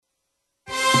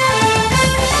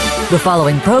The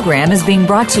following program is being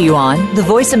brought to you on the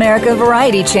Voice America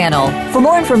Variety Channel. For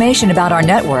more information about our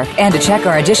network and to check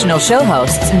our additional show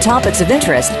hosts and topics of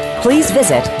interest, please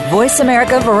visit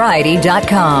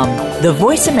voiceamericavariety.com. The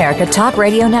Voice America Talk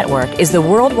Radio Network is the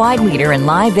worldwide leader in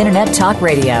live Internet talk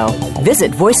radio.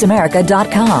 Visit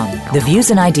voiceamerica.com. The views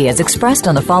and ideas expressed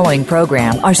on the following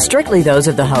program are strictly those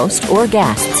of the host or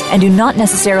guests and do not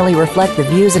necessarily reflect the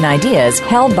views and ideas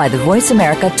held by the Voice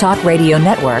America Talk Radio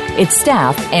Network, its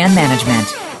staff, and management.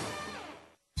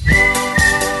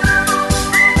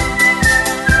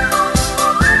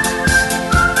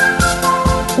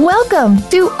 Welcome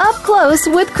to Up Close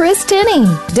with Chris Tinney.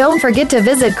 Don't forget to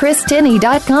visit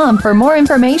christinney.com for more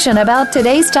information about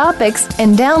today's topics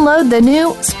and download the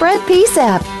new Spread Peace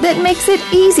app that makes it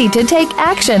easy to take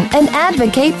action and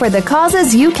advocate for the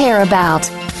causes you care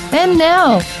about. And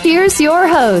now, here's your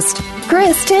host,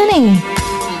 Chris Tinney.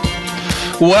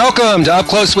 Welcome to Up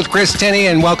Close with Chris Tinney,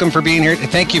 and welcome for being here.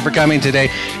 Thank you for coming today.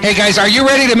 Hey guys, are you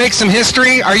ready to make some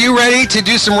history? Are you ready to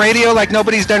do some radio like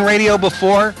nobody's done radio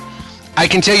before? I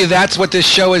can tell you that's what this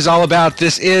show is all about.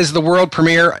 This is the world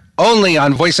premiere only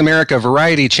on Voice America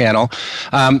Variety Channel.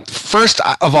 First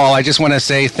of all, I just want to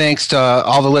say thanks to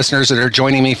all the listeners that are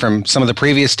joining me from some of the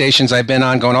previous stations I've been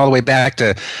on, going all the way back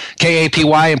to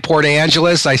KAPY in Port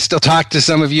Angeles. I still talk to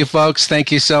some of you folks.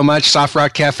 Thank you so much. Soft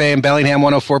Rock Cafe in Bellingham,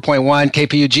 104.1,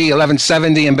 KPUG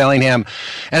 1170 in Bellingham.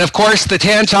 And of course, the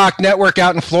Tan Talk Network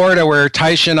out in Florida, where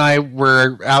Taisha and I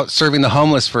were out serving the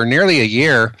homeless for nearly a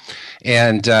year,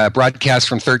 and broadcast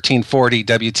from 1340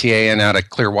 WTAN out of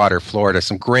Clearwater, Florida.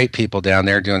 Some great people down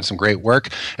there doing some great work,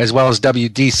 as well as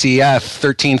WDCF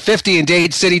 1350 in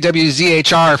Dade City,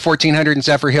 WZHR 1400 in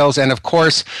Zephyr Hills, and of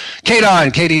course,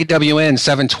 KDON, KDWN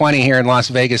 720 here in Las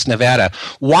Vegas, Nevada.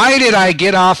 Why did I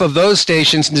get off of those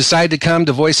stations and decide to come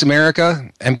to Voice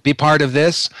America and be part of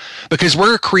this? Because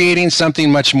we're creating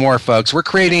something much more, folks. We're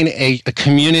creating a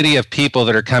community of people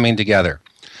that are coming together.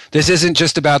 This isn't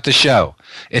just about the show.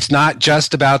 It's not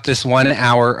just about this 1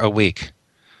 hour a week.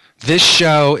 This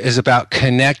show is about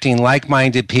connecting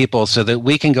like-minded people so that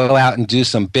we can go out and do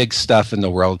some big stuff in the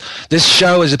world. This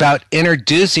show is about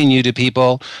introducing you to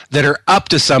people that are up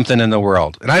to something in the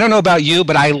world. And I don't know about you,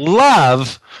 but I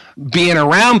love being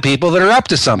around people that are up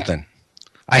to something.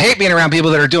 I hate being around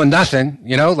people that are doing nothing,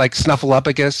 you know, like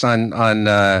Snuffleupagus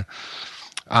on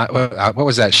what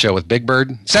was that show with Big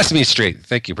Bird? Sesame Street.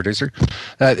 Thank you, producer.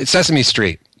 Sesame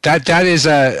Street. That is,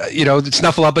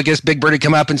 Snuffleupagus, Big Bird would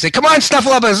come up and say, "Come on,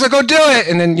 Snuffleupagus, let's go do it."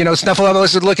 And then,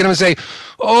 Snuffleupagus would look at him and say,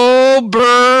 "Oh,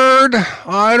 Bird,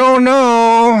 I don't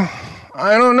know.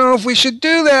 I don't know if we should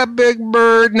do that, Big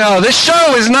Bird." No, this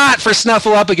show is not for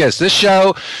Snuffleupagus. This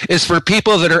show is for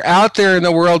people that are out there in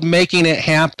the world making it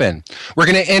happen. We're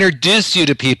going to introduce you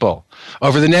to people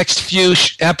over the next few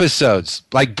episodes,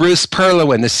 like Bruce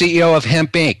Perlowin, the CEO of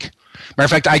Hemp Inc. Matter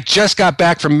of fact, I just got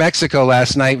back from Mexico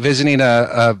last night visiting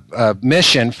a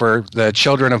mission for the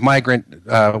children of migrant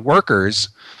workers,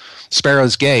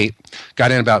 Sparrow's Gate.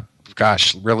 Got in about,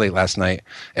 really last night.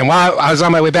 And while I was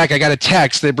on my way back, I got a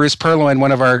text that Bruce Perlowin,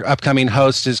 one of our upcoming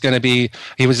hosts, is going to be,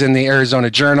 he was in the Arizona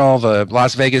Journal, the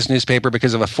Las Vegas newspaper,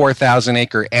 because of a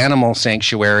 4,000-acre animal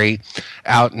sanctuary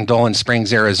out in Dolan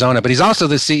Springs, Arizona. But he's also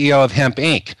the CEO of Hemp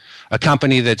Inc., a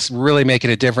company that's really making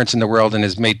a difference in the world and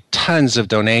has made tons of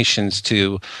donations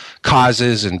to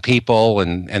causes and people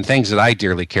and things that I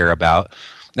dearly care about.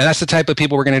 And that's the type of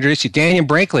people we're going to introduce you. Daniel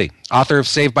Brinkley, author of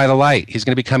Saved by the Light. He's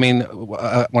going to be coming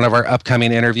one of our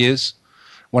upcoming interviews.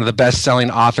 One of the best-selling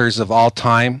authors of all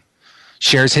time.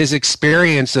 Shares his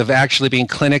experience of actually being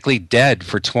clinically dead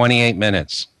for 28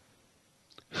 minutes.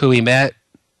 Who he met,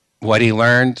 what he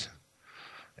learned.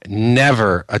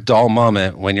 Never a dull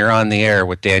moment when you're on the air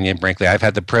with Daniel Brinkley. I've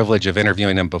had the privilege of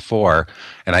interviewing him before.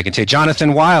 And I can say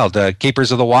Jonathan Wild,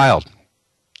 Keepers of the Wild.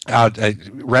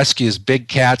 Rescues big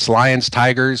cats, lions,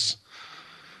 tigers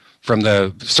from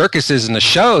the circuses and the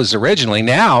shows originally.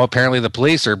 Now, apparently, the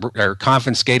police are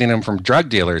confiscating them from drug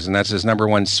dealers, and that's his number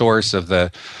one source of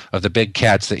the big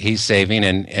cats that he's saving.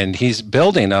 And he's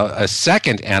building a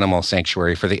second animal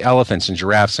sanctuary for the elephants and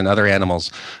giraffes and other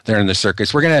animals that are in the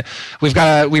circus. We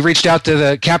reached out to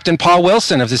the Captain Paul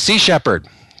Wilson of the Sea Shepherd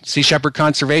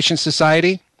Conservation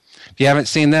Society. If you haven't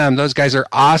seen them, those guys are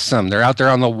awesome. They're out there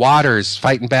on the waters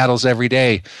fighting battles every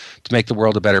day to make the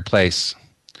world a better place.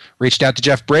 Reached out to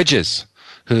Jeff Bridges,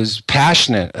 who's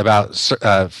passionate about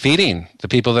feeding the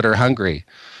people that are hungry.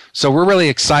 So we're really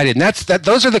excited. And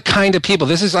those are the kind of people.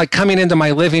 This is like coming into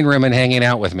my living room and hanging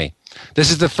out with me.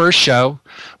 This is the first show.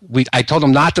 I told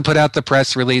them not to put out the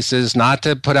press releases, not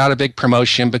to put out a big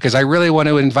promotion, because I really want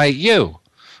to invite you,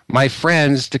 my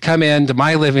friends to come into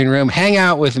my living room, hang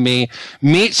out with me,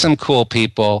 meet some cool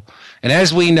people. And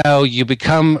as we know, you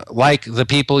become like the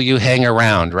people you hang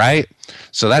around, right?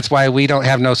 So that's why we don't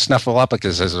have no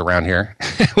snuffleupaguses around here.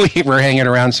 We're hanging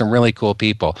around some really cool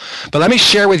people. But let me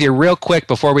share with you real quick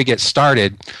before we get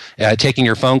started, taking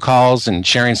your phone calls and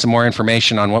sharing some more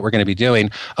information on what we're going to be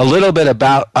doing, a little bit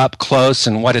about Up Close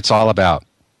and what it's all about.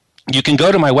 You can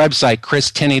go to my website,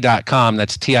 christinney.com,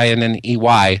 that's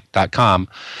Tinney.com,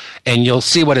 and you'll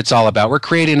see what it's all about. We're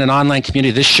creating an online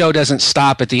community. This show doesn't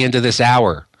stop at the end of this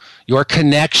hour. Your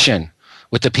connection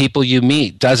with the people you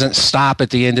meet doesn't stop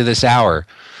at the end of this hour.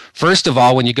 First of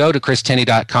all, when you go to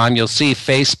christinney.com, you'll see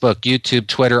Facebook, YouTube,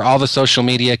 Twitter, all the social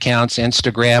media accounts,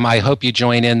 Instagram. I hope you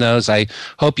join in those. I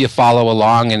hope you follow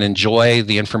along and enjoy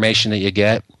the information that you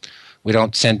get. We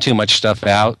don't send too much stuff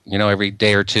out. Every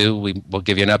day or two, we'll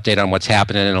give you an update on what's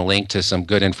happening and a link to some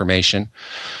good information.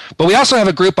 But we also have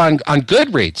a group on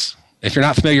Goodreads. If you're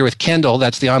not familiar with Kindle,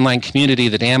 that's the online community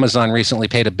that Amazon recently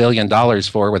paid $1 billion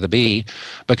for with a B,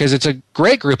 because it's a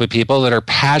great group of people that are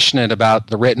passionate about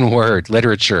the written word,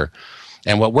 literature.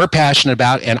 And what we're passionate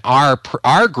about in our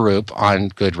group on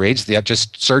Goodreads,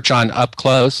 just search on Up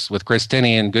Close with Chris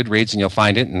Tinney and Goodreads and you'll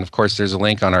find it. And of course, there's a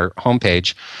link on our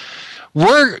homepage.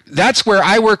 That's where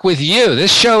I work with you.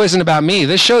 This show isn't about me.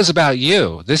 This show's about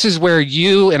you. This is where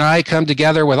you and I come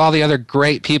together with all the other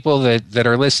great people that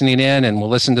are listening in, and we'll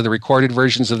listen to the recorded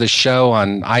versions of this show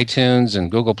on iTunes and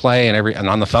Google Play and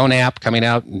on the phone app coming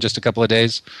out in just a couple of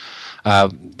days.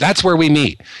 That's where we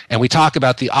meet, and we talk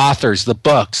about the authors, the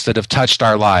books that have touched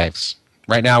our lives.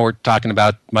 Right now, we're talking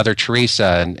about Mother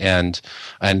Teresa and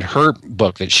her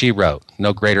book that she wrote,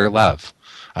 No Greater Love.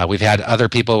 We've had other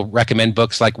people recommend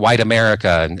books like White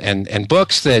America and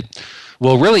books that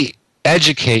will really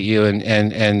educate you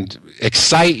and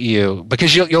excite you,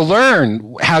 because you'll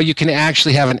learn how you can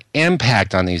actually have an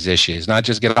impact on these issues, not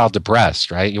just get all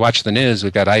depressed, right? You watch the news,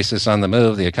 we've got ISIS on the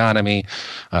move, the economy,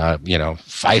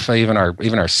 FIFA,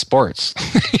 even our sports.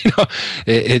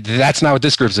 That's not what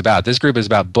this group's about. This group is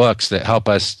about books that help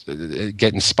us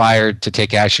get inspired to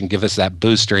take action, give us that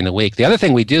boost during the week. The other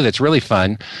thing we do that's really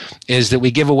fun is that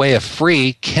we give away a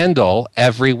free Kindle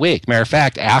every week. Matter of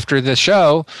fact, after the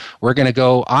show, we're going to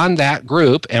go on that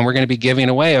group and we're going to be giving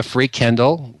away a free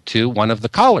Kindle to one of the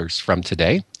callers from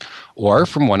today, or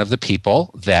from one of the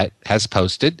people that has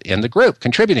posted in the group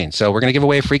contributing. So we're going to give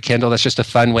away a free Kindle. That's just a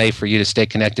fun way for you to stay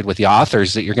connected with the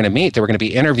authors that you're going to meet, that we're going to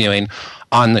be interviewing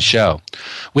on the show.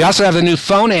 We also have a new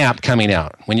phone app coming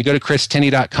out. When you go to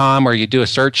christinney.com or you do a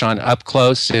search on Up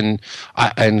Close in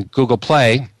Google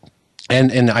Play, and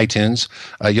in iTunes,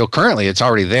 it's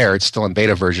already there. It's still in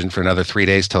beta version for another 3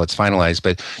 days till it's finalized.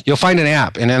 But you'll find an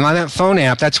app. And then on that phone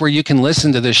app, that's where you can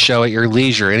listen to this show at your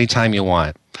leisure anytime you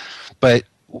want. But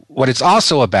what it's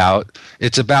also about,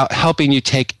 it's about helping you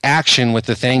take action with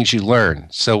the things you learn.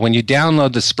 So when you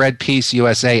download the Spread Peace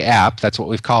USA app, that's what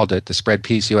we've called it, the Spread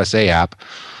Peace USA app,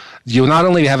 you'll not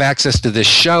only have access to this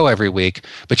show every week,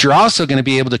 but you're also going to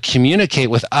be able to communicate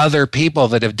with other people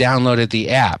that have downloaded the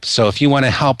app. So if you want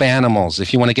to help animals,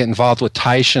 if you want to get involved with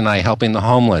Taisha and I helping the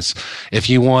homeless,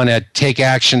 if you want to take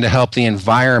action to help the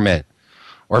environment,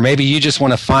 or maybe you just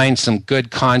want to find some good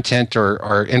content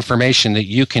or information that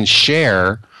you can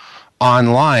share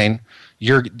online,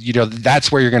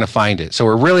 that's where you're going to find it. So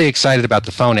we're really excited about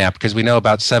the phone app, because we know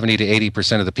about 70 to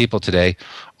 80% of the people today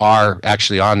are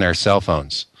actually on their cell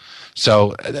phones.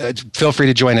 So feel free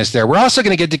to join us there. We're also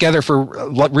going to get together for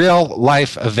real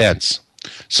life events.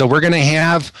 So we're going to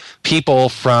have people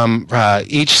from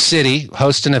each city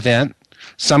host an event.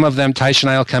 Some of them Taisha and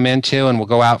I will come into, and we'll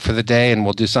go out for the day and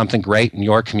we'll do something great in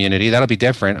your community. That'll be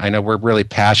different. I know we're really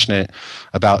passionate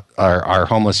about our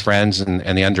homeless friends and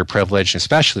the underprivileged,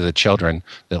 especially the children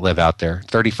that live out there.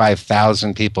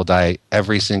 35,000 people die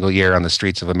every single year on the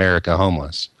streets of America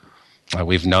homeless.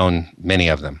 We've known many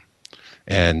of them.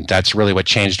 And that's really what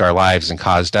changed our lives and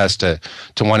caused us to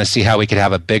want to see how we could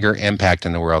have a bigger impact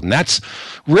in the world. And that's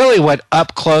really what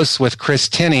Up Close with Chris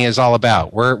Tinney is all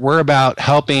about. We're about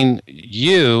helping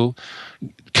you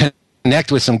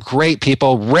connect with some great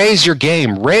people, raise your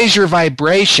game, raise your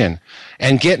vibration,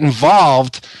 and get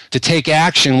involved to take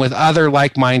action with other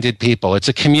like-minded people. It's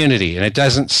a community, and it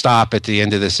doesn't stop at the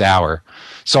end of this hour.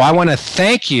 So I want to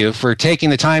thank you for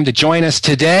taking the time to join us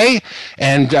today.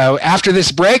 And after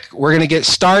this break, we're going to get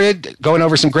started going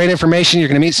over some great information. You're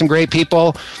going to meet some great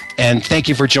people. And thank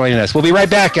you for joining us. We'll be right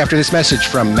back after this message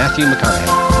from Matthew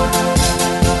McConaughey.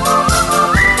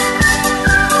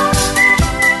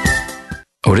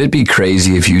 Would it be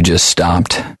crazy if you just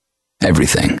stopped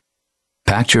everything,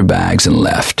 packed your bags and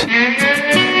left for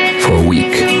a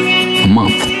week, a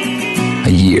month,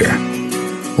 a year?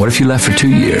 What if you left for 2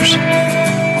 years?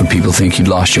 Would people think you'd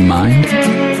lost your mind?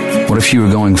 What if you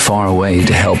were going far away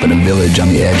to help in a village on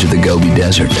the edge of the Gobi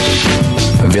Desert?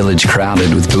 A village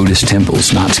crowded with Buddhist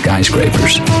temples, not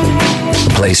skyscrapers.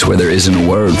 A place where there isn't a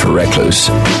word for recluse,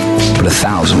 but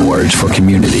 1,000 words for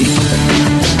community.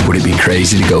 Would it be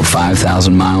crazy to go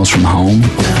 5,000 miles from home?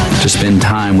 To spend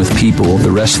time with people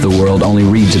the rest of the world only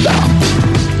reads about?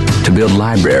 To build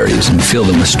libraries and fill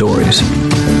them with stories?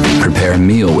 Prepare a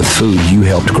meal with food you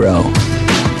helped grow?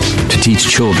 To teach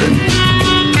children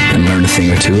and learn a thing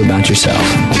or two about yourself?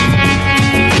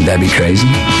 Would that be crazy?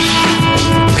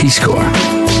 Peace Corps.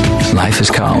 Life is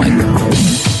calling.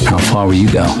 How far will you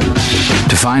go?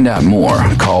 To find out more,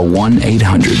 call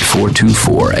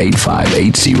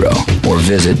 1-800-424-8580 or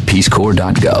visit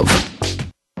peacecorps.gov.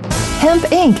 Hemp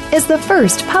Inc. is the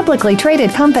first publicly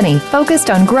traded company focused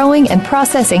on growing and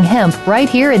processing hemp right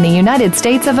here in the United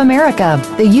States of America.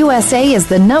 The USA is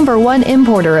the #1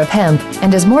 importer of hemp,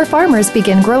 and as more farmers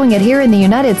begin growing it here in the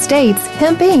United States,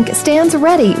 Hemp Inc. stands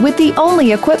ready with the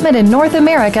only equipment in North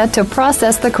America to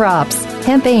process the crops.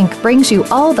 Hemp Inc. brings you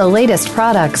all the latest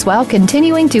products while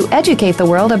continuing to educate the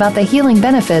world about the healing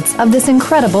benefits of this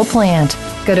incredible plant.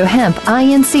 Go to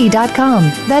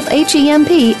hempinc.com. That's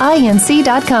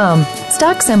HEMPINC.com.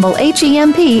 Stock symbol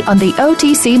HEMP on the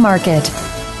OTC market.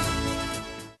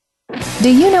 Do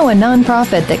you know a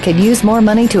nonprofit that could use more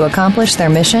money to accomplish their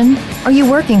mission? Are you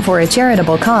working for a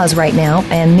charitable cause right now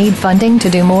and need funding to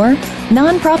do more?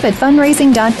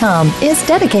 Nonprofitfundraising.com is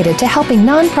dedicated to helping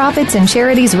nonprofits and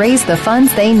charities raise the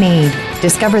funds they need.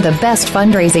 Discover the best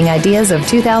fundraising ideas of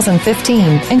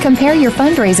 2015 and compare your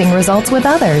fundraising results with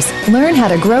others. Learn how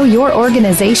to grow your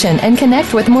organization and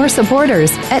connect with more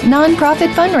supporters at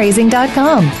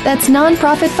nonprofitfundraising.com. That's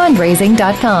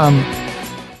nonprofitfundraising.com.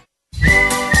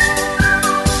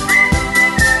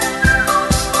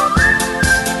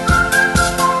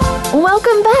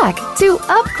 Welcome back to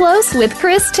Up Close with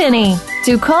Chris Tinney.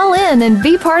 To call in and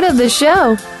be part of the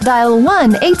show, dial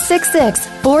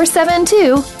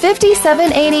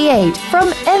 1-866-472-5788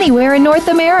 from anywhere in North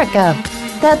America.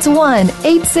 That's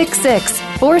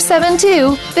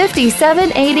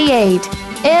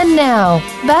 1-866-472-5788. And now,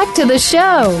 back to the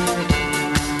show.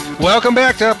 Welcome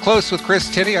back to Up Close with Chris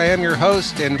Tinney. I am your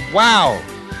host, and wow,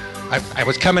 I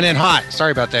was coming in hot.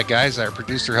 Sorry about that, guys. Our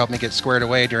producer helped me get squared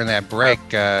away during that break,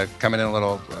 coming in a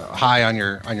little high on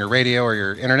your radio or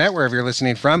your internet, wherever you're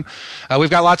listening from. We've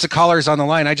got lots of callers on the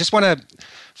line. I just want to,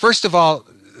 first of all,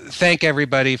 thank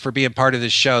everybody for being part of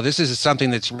this show. This is something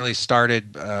that's really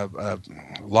started a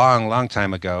long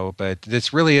time ago, but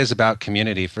this really is about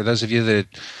community. For those of you that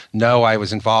know, I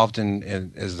was involved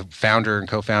in as the founder and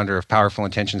co-founder of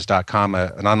PowerfulIntentions.com,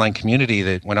 an online community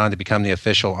that went on to become the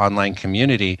official online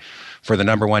community for the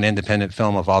 #1 independent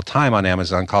film of all time on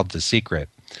Amazon called The Secret.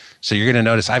 So you're going to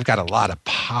notice I've got a lot of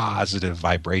positive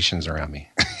vibrations around me.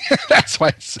 that's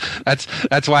why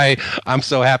I'm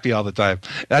so happy all the time.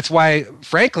 That's why,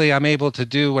 frankly, I'm able to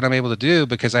do what I'm able to do,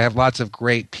 because I have lots of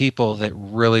great people that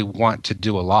really want to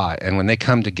do a lot. And when they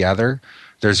come together,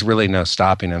 there's really no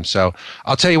stopping them. So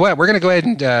I'll tell you what, we're going to go ahead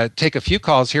and take a few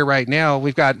calls here right now.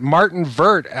 We've got Martin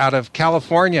Vert out of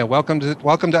California. Welcome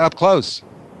to Up Close.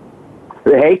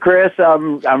 Hey, Chris.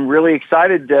 I'm really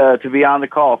excited to be on the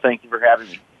call. Thank you for having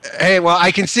me. Hey, well,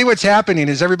 I can see what's happening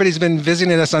is everybody's been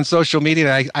visiting us on social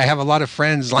media. I have a lot of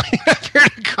friends lining up here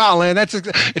to call in.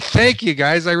 Thank you,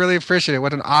 guys. I really appreciate it.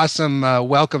 What an awesome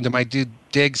welcome to my dude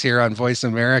Diggs here on Voice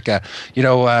America. You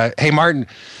know, hey, Martin,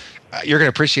 you're going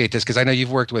to appreciate this because I know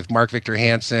you've worked with Mark Victor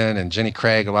Hansen and Jenny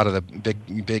Craig, a lot of the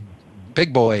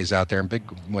big boys out there and big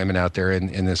women out there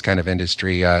in this kind of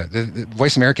industry. The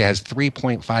Voice America has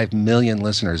 3.5 million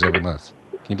listeners every month.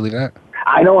 Can you believe that?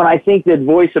 I know, and I think that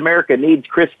Voice America needs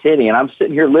Chris Tinney, and I'm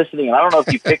sitting here listening, and I don't know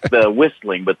if you picked the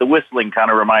whistling, but the whistling kind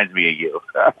of reminds me of you.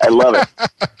 I love it.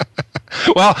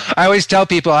 Well, I always tell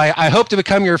people I hope to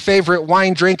become your favorite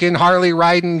wine-drinking,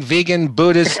 Harley-riding, vegan,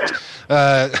 Buddhist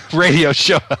radio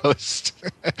show host.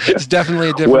 It's definitely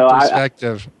a different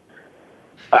perspective.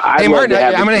 Hey, Martin,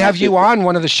 I'm going to have you on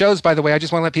one of the shows, by the way. I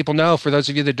just want to let people know, for those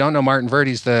of you that don't know, Martin Vert,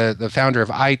 he's the founder of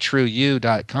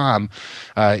iTrueU.com.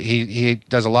 He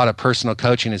does a lot of personal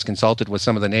coaching, has consulted with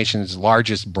some of the nation's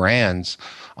largest brands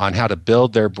on how to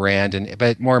build their brand.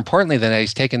 But more importantly than that,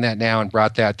 he's taken that now and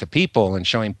brought that to people and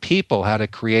showing people how to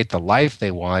create the life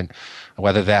they want,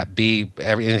 whether that be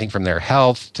anything from their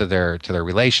health to their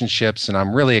relationships. And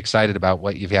I'm really excited about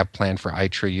what you have planned for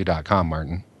iTrueU.com,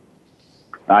 Martin.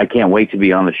 I can't wait to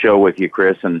be on the show with you,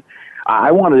 Chris. And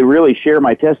I wanted to really share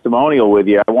my testimonial with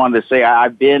you. I wanted to say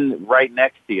I've been right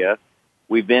next to you.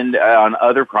 We've been on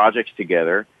other projects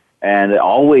together. and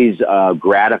always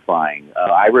gratifying.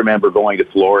 I remember going to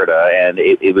Florida, and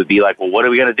it would be like, well, what are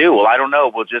we going to do? Well, I don't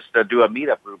know. We'll just do a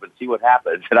meetup group and see what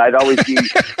happens. And I'd always be,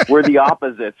 we're the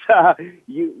opposites.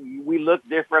 We look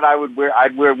different.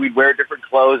 We'd wear different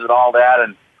clothes and all that,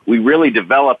 and we really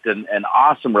developed an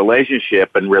awesome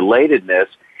relationship and relatedness,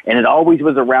 and it always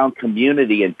was around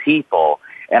community and people.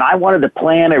 And I wanted to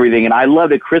plan everything, and I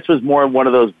loved it. Chris was more one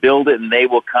of those build it and they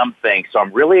will come things. So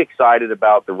I'm really excited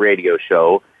about the radio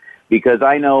show, because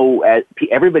I know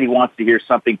everybody wants to hear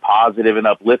something positive and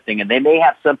uplifting, and they may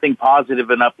have something positive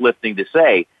and uplifting to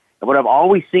say. And what I've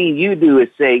always seen you do is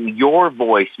say your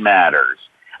voice matters.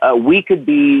 We could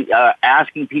be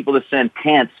asking people to send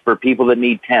tents for people that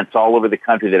need tents all over the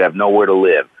country that have nowhere to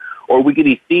live. Or we could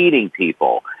be feeding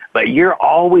people. But you're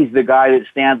always the guy that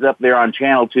stands up there on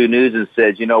Channel 2 News and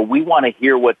says, we want to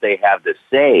hear what they have to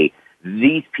say.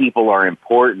 These people are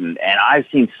important. And I've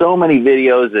seen so many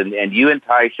videos, and you and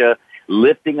Taisha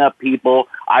lifting up people.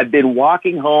 I've been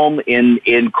walking home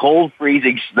in cold,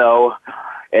 freezing snow,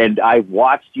 and I've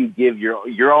watched you give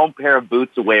your own pair of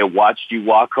boots away, and watched you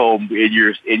walk home in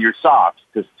your socks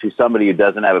to somebody who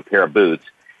doesn't have a pair of boots.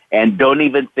 And don't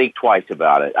even think twice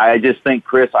about it. I just think,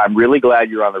 Chris, I'm really glad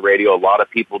you're on the radio. A lot of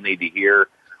people need to hear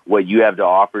what you have to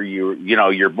offer.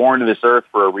 You're born to this earth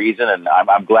for a reason, and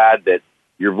I'm glad that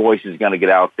your voice is going to get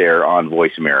out there on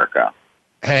Voice America.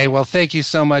 Hey, well, thank you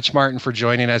so much, Martin, for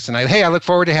joining us. And I look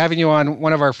forward to having you on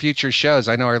one of our future shows.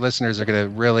 I know our listeners are going to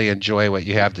really enjoy what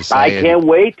you have to say. I can't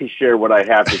wait to share what I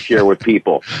have to share with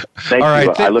people. Thank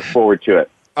you. I look forward to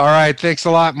it. All right. Thanks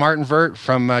a lot, Martin Vert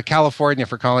from California,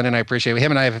 for calling in. I appreciate it.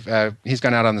 Him and I have, he's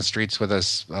gone out on the streets with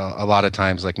us a lot of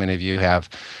times, like many of you have.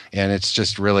 And it's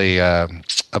just really a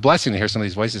blessing to hear some of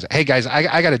these voices. Hey, guys,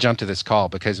 I got to jump to this call,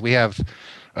 because we have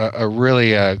a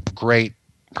really great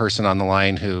person on the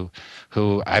line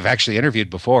who I've actually interviewed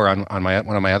before on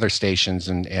one of my other stations.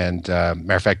 And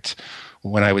matter of fact,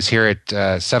 when I was here at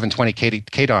 720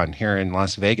 KDON here in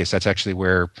Las Vegas, that's actually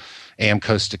where AM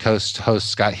Coast to Coast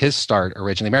hosts got his start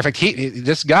originally. Matter of fact,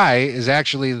 this guy is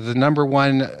actually the number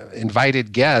one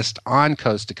invited guest on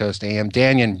Coast to Coast AM,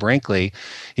 Daniel Brinkley.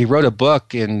 He wrote a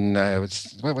book in,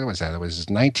 what was that? It was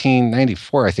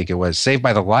 1994, I think it was, Saved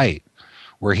by the Light,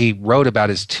 where he wrote about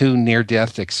his 2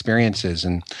 near-death experiences.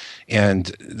 And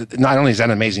not only is that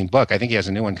an amazing book, I think he has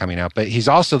a new one coming out, but he's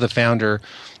also the founder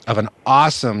of an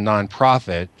awesome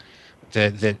nonprofit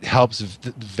that helps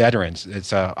veterans.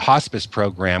 It's a hospice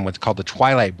program called the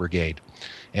Twilight Brigade,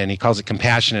 and he calls it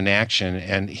Compassion in Action.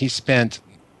 And he spent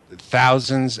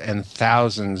thousands and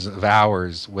thousands of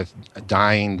hours with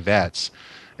dying vets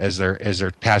as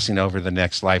they're passing over the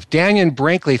next life. Daniel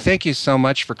Brinkley, thank you so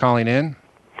much for calling in.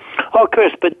 Oh,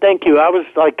 Chris, but thank you. I was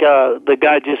like the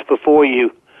guy just before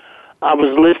you. I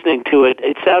was listening to it.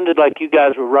 It sounded like you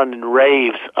guys were running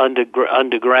raves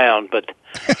underground, but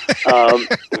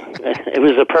it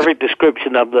was a perfect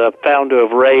description of the founder of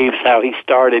raves, how he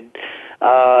started.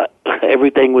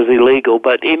 Everything was illegal.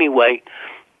 But anyway,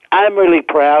 I'm really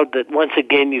proud that once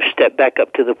again you stepped back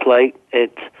up to the plate.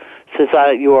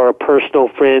 You are a personal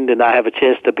friend and I have a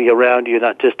chance to be around you,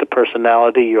 not just a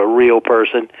personality, you're a real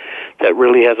person that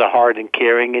really has a heart and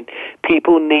caring. And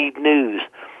people need news,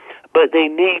 but they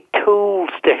need tools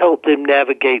to help them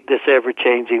navigate this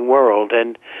ever-changing world.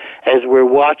 And as we're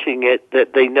watching it,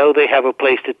 that they know they have a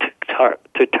place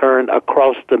to turn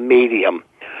across the medium,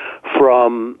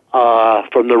 from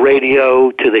the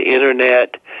radio to the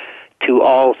internet to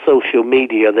all social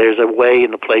media. There's a way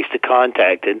and a place to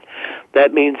contact. And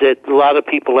that means that a lot of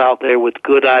people out there with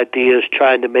good ideas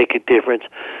trying to make a difference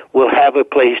will have a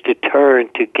place to turn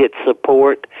to get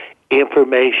support,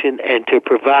 information, and to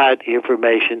provide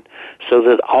information so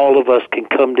that all of us can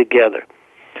come together.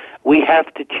 We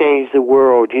have to change the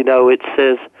world. It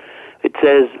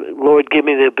says, Lord, give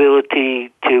me the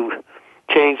ability to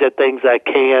change the things I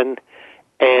can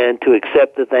and to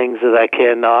accept the things that I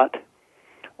cannot.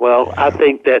 Well, I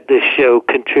think that this show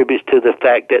contributes to the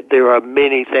fact that there are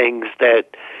many things that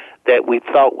we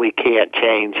thought we can't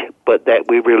change, but that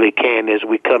we really can as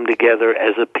we come together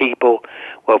as a people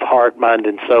of heart, mind,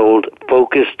 and soul,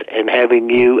 focused and having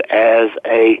you as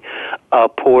a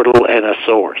portal and a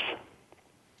source.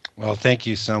 Well, thank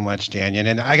you so much, Daniel.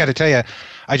 And I got to tell you,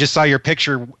 I just saw your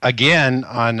picture again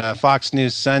on Fox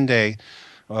News Sunday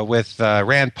with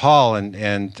Rand Paul,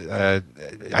 and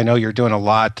I know you're doing a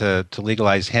lot to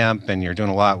legalize hemp, and you're doing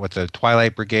a lot with the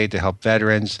Twilight Brigade to help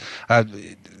veterans.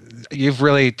 You've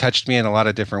really touched me in a lot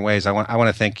of different ways. I want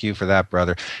to thank you for that,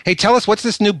 brother. Hey, tell us, what's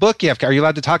this new book you have? Are you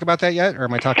allowed to talk about that yet, or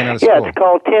am I talking out of school? Yeah, it's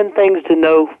called 10 Things to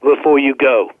Know Before You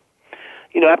Go.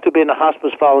 After being a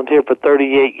hospice volunteer for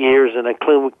 38 years and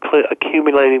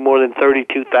accumulating more than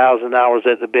 32,000 hours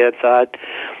at the bedside,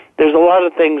 there's a lot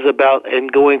of things about,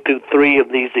 and going through 3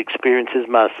 of these experiences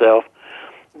myself,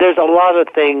 there's a lot of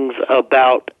things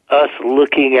about us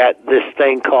looking at this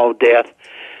thing called death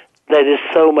that is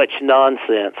so much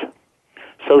nonsense.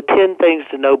 So 10 things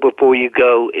to know before you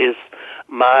go is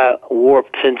my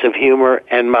warped sense of humor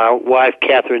and my wife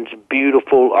Catherine's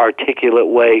beautiful, articulate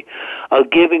way of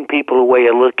giving people a way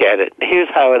to look at it. Here's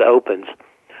how it opens.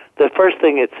 The first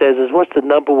thing it says is, what's the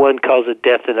number one cause of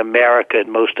death in America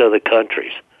and most other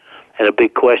countries? And a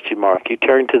big question mark. You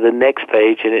turn to the next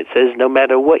page and it says, no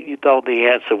matter what you thought the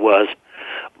answer was,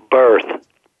 birth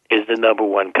is the number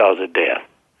one cause of death.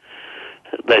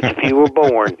 That if you were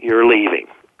born, you're leaving.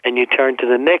 And you turn to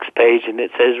the next page and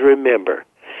it says, remember,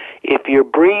 if you're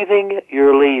breathing,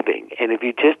 you're leaving. And if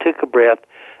you just took a breath,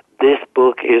 this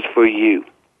book is for you.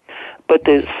 But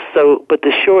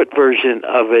the short version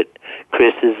of it,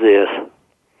 Chris, is this.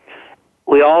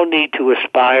 We all need to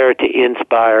aspire to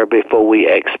inspire before we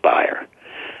expire.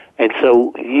 And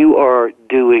so you are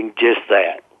doing just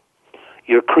that.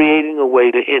 You're creating a way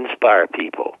to inspire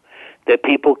people, that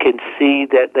people can see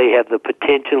that they have the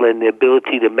potential and the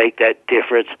ability to make that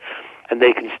difference, and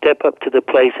they can step up to the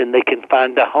place and they can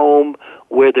find a home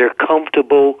where they're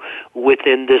comfortable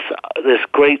within this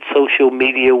great social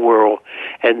media world,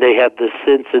 and they have the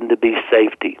sense and to be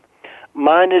safety.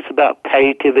 Mine is about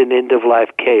palliative and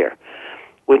end-of-life care.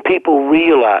 When people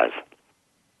realize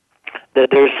that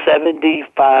there's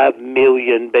 75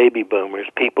 million baby boomers,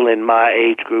 people in my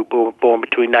age group who were born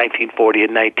between 1940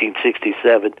 and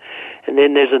 1967, and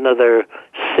then there's another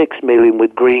 6 million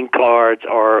with green cards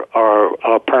or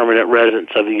permanent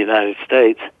residents of the United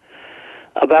States,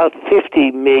 about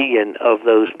 50 million of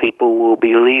those people will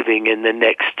be leaving in the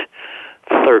next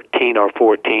 13 or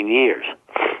 14 years.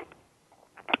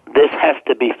 This has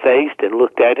to be faced and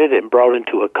looked at it and brought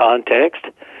into a context,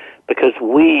 because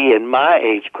we in my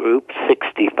age group,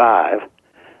 65,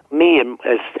 and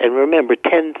remember,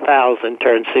 10,000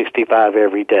 turn 65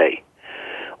 every day.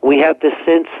 We have the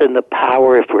sense and the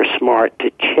power, if we're smart,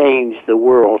 to change the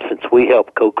world, since we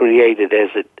help co-create it as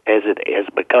it has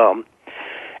become.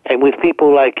 And with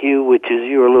people like you, which is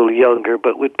you're a little younger,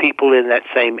 but with people in that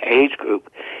same age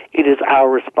group, it is our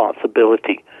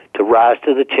responsibility to rise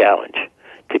to the challenge,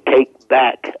 to take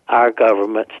back our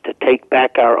governments, to take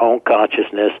back our own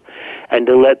consciousness, and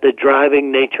to let the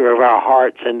driving nature of our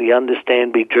hearts and the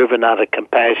understand be driven out of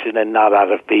compassion and not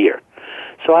out of fear.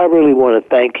 So I really want to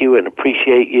thank you and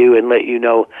appreciate you and let you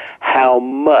know how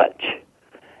much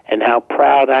and how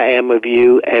proud I am of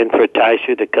you and for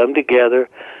Taisha to come together,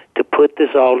 to put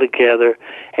this all together,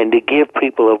 and to give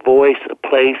people a voice, a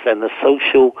place, and a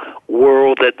social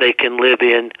world that they can live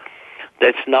in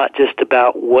that's not just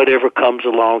about whatever comes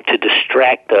along to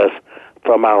distract us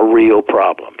from our real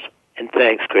problems. And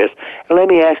thanks, Chris. And let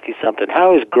me ask you something.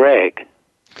 How is Greg?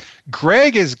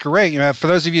 Greg is great. For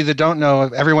those of you that don't know,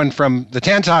 everyone from the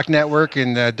Tan Talk Network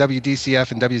and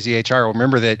WDCF and WZHR will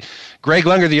remember that Greg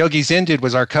Lunger, the Yogi Zindud,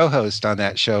 was our co-host on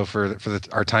that show for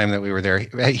our time that we were there.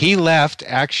 He left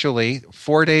actually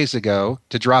 4 days ago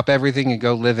to drop everything and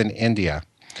go live in India.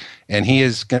 And he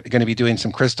is going to be doing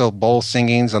some crystal bowl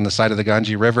singings on the side of the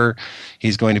Ganges River.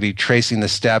 He's going to be tracing the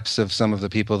steps of some of the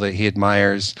people that he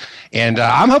admires. And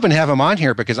I'm hoping to have him on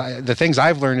here because the things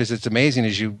I've learned is it's amazing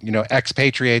as you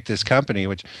expatriate this country,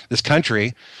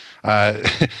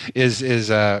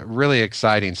 is really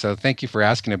exciting. So thank you for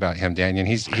asking about him, Daniel.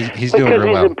 He's doing real well.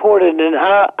 Because he's important, and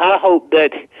I hope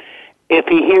that if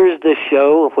he hears this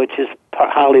show, which is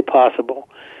highly possible,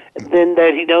 then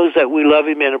that he knows that we love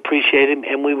him and appreciate him,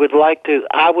 and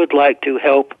I would like to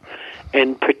help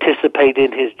and participate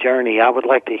in his journey. I would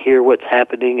like to hear what's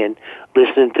happening and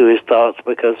listen to his thoughts,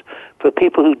 because for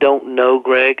people who don't know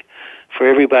Greg, for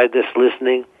everybody that's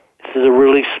listening, this is a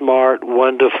really smart,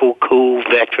 wonderful, cool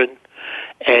veteran,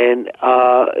 and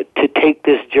to take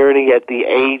this journey at the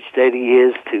age that he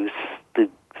is, to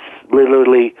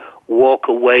literally walk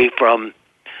away from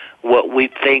what we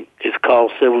think is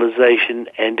called civilization,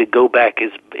 and to go back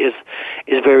is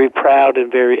very proud,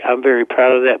 and I'm very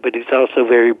proud of that. But he's also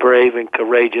very brave and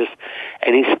courageous,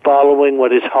 and he's following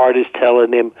what his heart is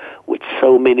telling him, which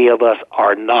so many of us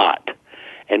are not.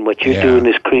 And what you're doing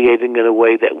is creating in a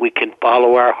way that we can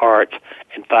follow our hearts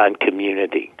and find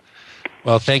community.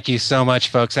 Well, thank you so much,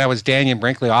 folks. That was Daniel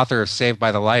Brinkley, author of Saved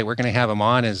by the Light. We're going to have him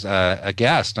on as a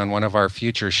guest on one of our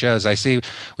future shows. I see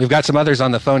we've got some others on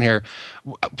the phone here.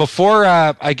 Before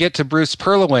I get to Bruce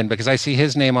Perlowin, because I see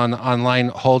his name online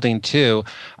holding too,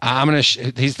 I'm going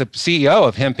to. He's the CEO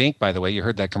of Hemp Inc., by the way. You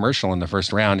heard that commercial in the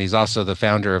first round. He's also the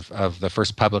founder of the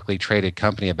first publicly traded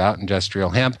company about industrial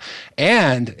hemp,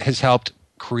 and has helped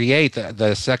create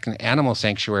the second animal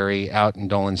sanctuary out in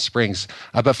Dolan Springs.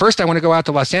 But first, I want to go out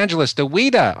to Los Angeles. To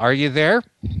Wida, are you there?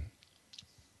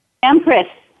 I'm Chris.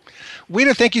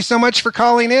 Wida, thank you so much for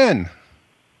calling in.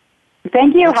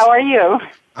 Thank you. How are you?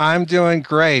 I'm doing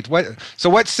great. So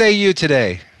what say you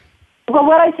today? Well,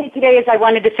 what I say today is I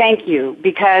wanted to thank you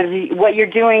because what you're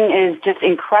doing is just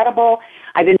incredible.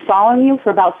 I've been following you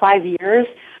for about 5 years,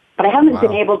 but I haven't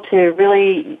been able to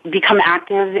really become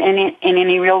active in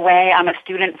any real way. I'm a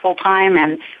student full-time,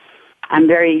 and I'm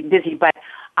very busy, but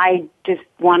I just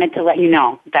wanted to let you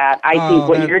know that I think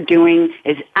what you're doing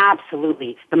is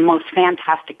absolutely the most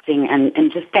fantastic thing,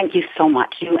 and just thank you so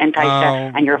much, you and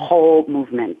Taisha and your whole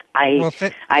movement. I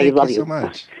love you so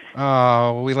much.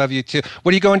 Oh, we love you too.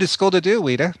 What are you going to school to do,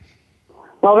 Wida?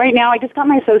 Well, right now I just got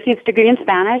my associate's degree in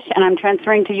Spanish, and I'm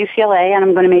transferring to UCLA, and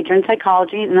I'm going to major in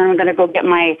psychology, and then I'm going to go get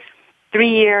my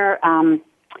 3-year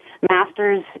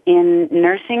master's in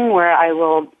nursing, where I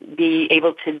will be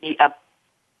able to be a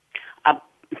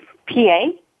PA,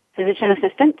 physician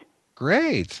assistant.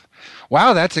 Great.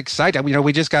 Wow, that's exciting. You know,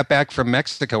 we just got back from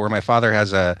Mexico, where my father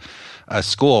has a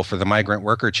school for the migrant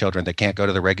worker children that can't go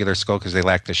to the regular school because they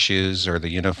lack the shoes or the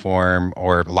uniform,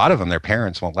 or a lot of them, their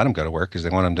parents won't let them go to work because they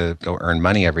want them to go earn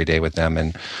money every day with them.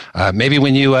 And maybe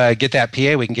when you get that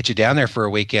PA, we can get you down there for a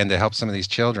weekend to help some of these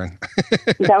children.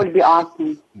 That would be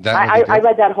awesome. I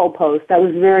read that whole post. That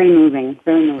was very moving,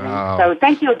 very moving. Oh. So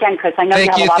thank you again, Chris. I know you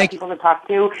have a lot of people to talk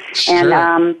to. Sure.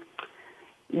 And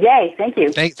yay, thank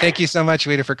you. Thank you so much,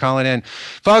 Wida, for calling in.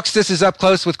 Folks, this is Up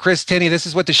Close with Chris Tinney. This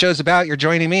is what the show's about. You're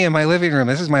joining me in my living room.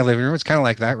 This is my living room. It's kind of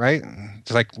like that, right?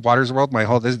 It's like Water's World.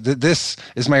 This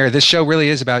is my area. This show really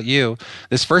is about you.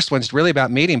 This first one's really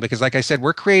about meeting because, like I said,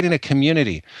 we're creating a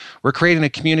community. We're creating a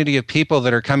community of people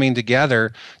that are coming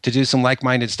together to do some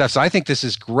like-minded stuff. So I think this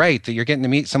is great that you're getting to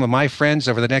meet some of my friends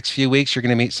over the next few weeks. You're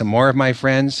going to meet some more of my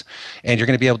friends, and you're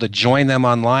going to be able to join them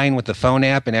online with the phone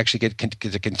app and actually get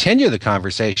to continue the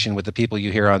conversation with the people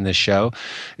you hear on this show.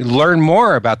 Learn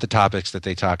more about the topics that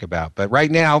they talk about. But right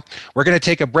now, we're going to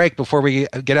take a break before we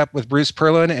get up with Bruce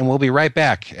Perlin, and we'll be right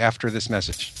back after this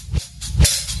message.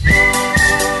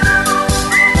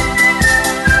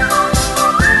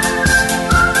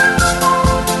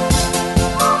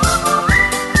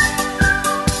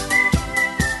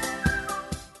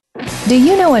 Do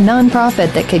you know a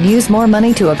nonprofit that could use more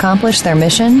money to accomplish their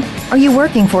mission? Are you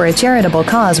working for a charitable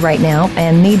cause right now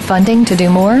and need funding to do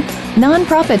more?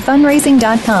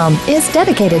 NonprofitFundraising.com is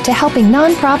dedicated to helping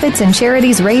nonprofits and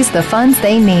charities raise the funds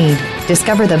they need.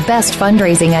 Discover the best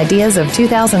fundraising ideas of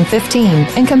 2015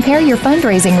 and compare your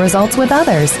fundraising results with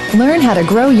others. Learn how to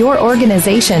grow your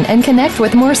organization and connect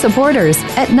with more supporters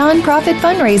at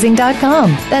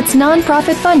NonprofitFundraising.com. That's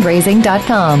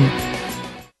NonprofitFundraising.com.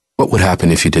 What would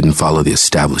happen if you didn't follow the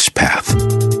established path?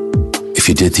 If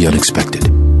you did the unexpected?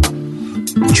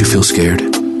 Would you feel scared?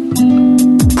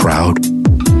 Proud?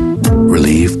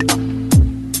 Relieved?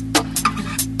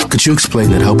 Could you explain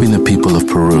that helping the people of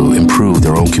Peru improve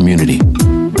their own community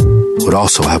would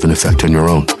also have an effect on your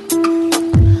own?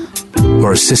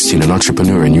 Or assisting an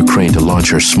entrepreneur in Ukraine to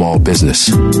launch her small business?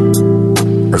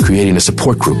 Or creating a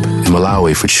support group in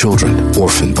Malawi for children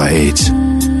orphaned by AIDS?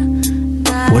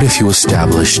 What if you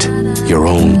established your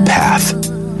own path?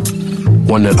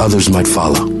 One that others might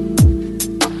follow?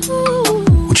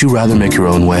 Would you rather make your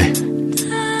own way?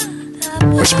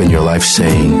 Or spend your life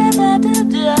saying,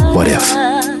 what if?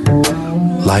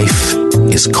 Life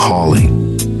is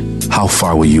calling. How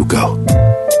far will you go?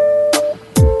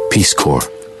 Peace Corps.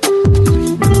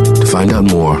 To find out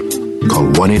more,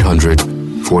 call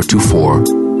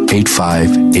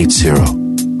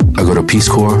 1-800-424-8580 or go to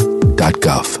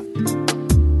peacecorps.gov.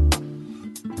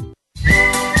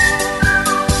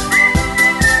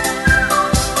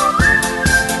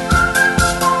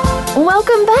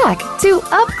 Welcome back to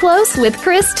Up Close with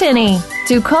Chris Tinney.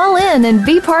 To call in and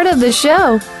be part of the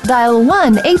show, dial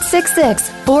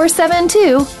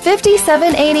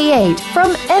 1-866-472-5788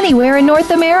 from anywhere in North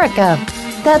America.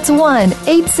 That's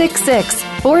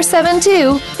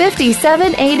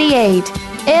 1-866-472-5788.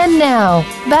 And now,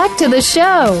 back to the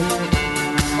show.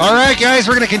 All right, guys,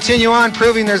 we're going to continue on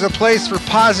proving there's a place for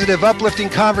positive, uplifting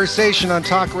conversation on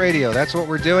talk radio. That's what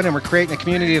we're doing, and we're creating a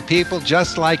community of people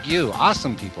just like you.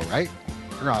 Awesome people, right?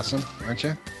 You're awesome, aren't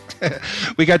you?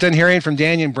 We got done hearing from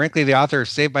Daniel Brinkley, the author of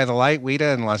Saved by the Light,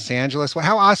 WIDA in Los Angeles. Well,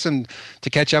 how awesome to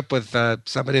catch up with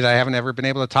somebody that I haven't ever been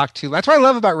able to talk to. That's what I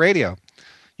love about radio.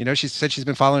 She said she's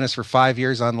been following us for 5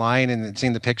 years online and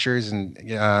seen the pictures, and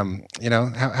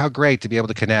how great to be able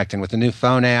to connect. And with the new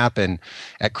phone app and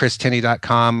at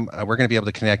christinney.com, we're going to be able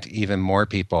to connect even more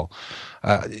people.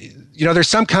 There's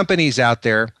some companies out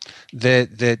there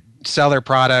that sell their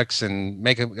products and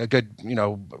make a good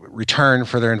return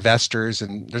for their investors,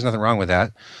 and there's nothing wrong with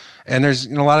that. And there's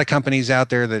a lot of companies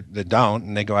out there that don't,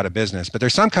 and they go out of business. But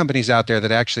there's some companies out there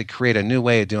that actually create a new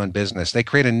way of doing business. They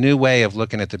create a new way of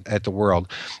looking at the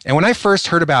world. And when I first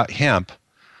heard about hemp,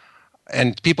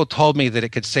 and people told me that it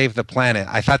could save the planet,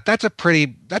 I thought that's a pretty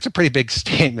big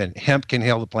statement. Hemp can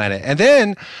heal the planet. And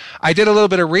then I did a little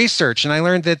bit of research, and I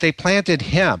learned that they planted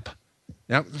hemp.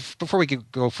 Now, before we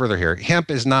go further here,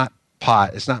 hemp is not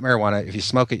pot. It's not marijuana. If you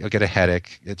smoke it, you'll get a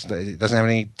headache. It doesn't have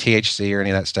any THC or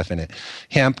any of that stuff in it.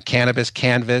 Hemp, cannabis,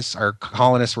 canvas. Our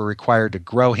colonists were required to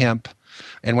grow hemp.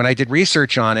 And when I did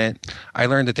research on it, I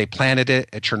learned that they planted it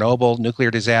at Chernobyl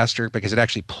nuclear disaster because it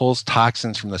actually pulls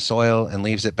toxins from the soil and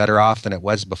leaves it better off than it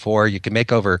was before. You can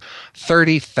make over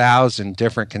 30,000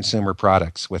 different consumer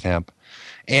products with hemp.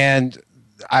 And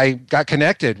I got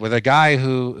connected with a guy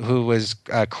who was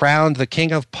crowned the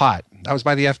king of pot. That was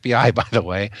by the FBI, by the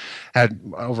way. Had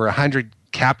over 100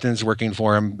 captains working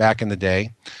for him back in the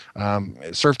day.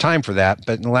 Served time for that.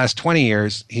 But in the last 20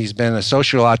 years, he's been a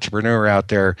social entrepreneur out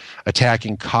there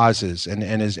attacking causes. And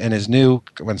his new,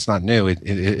 well, it's not new,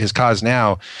 his cause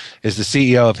now is the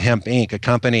CEO of Hemp Inc., a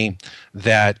company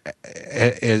that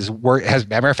has, as a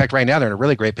matter of fact, right now they're in a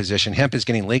really great position. Hemp is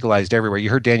getting legalized everywhere. You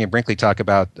heard Daniel Brinkley talk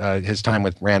about his time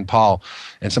with Rand Paul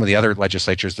and some of the other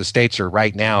legislatures. The states are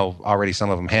right now, already some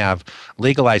of them have,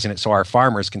 legalizing it so our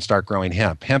farmers can start growing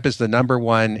hemp. Hemp is the number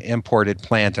one imported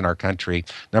plant in our country,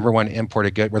 number one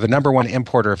imported good. We're the number one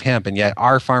importer of hemp, and yet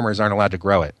our farmers aren't allowed to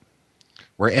grow it.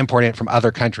 We're importing it from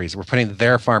other countries. We're putting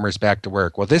their farmers back to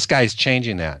work. Well, this guy's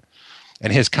changing that.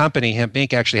 And his company, Hemp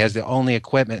Inc., actually has the only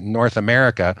equipment in North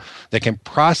America that can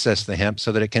process the hemp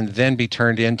so that it can then be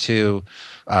turned into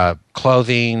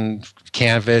clothing,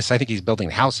 canvas. I think he's building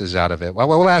houses out of it. Well,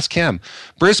 we'll ask him.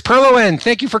 Bruce Perlowan,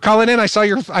 thank you for calling in.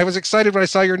 I was excited when I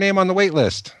saw your name on the wait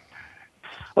list.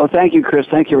 Well, thank you, Chris.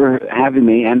 Thank you for having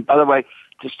me. And by the way,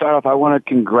 to start off, I want to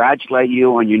congratulate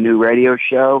you on your new radio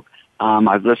show.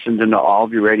 I've listened to all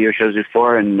of your radio shows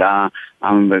before, and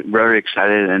I'm very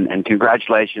excited. And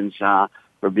congratulations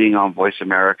for being on Voice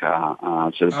America.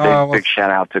 So big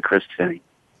shout out to Chris Tinney.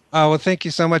 Oh, well, thank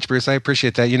you so much, Bruce. I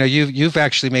appreciate that. You've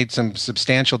actually made some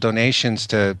substantial donations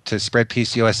to Spread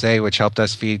Peace USA, which helped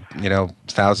us feed,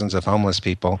 thousands of homeless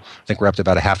people. I think we're up to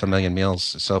about 500,000 meals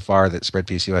so far that Spread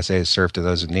Peace USA has served to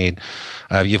those in need.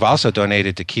 You've also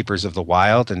donated to Keepers of the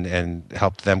Wild and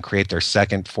helped them create their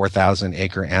second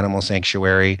 4,000-acre animal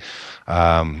sanctuary.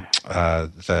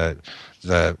 Who's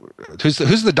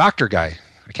the doctor guy?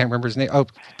 I can't remember his name. Oh,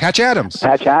 Patch Adams.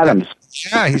 Patch Adams.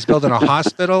 Yeah, he's building a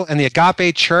hospital. And the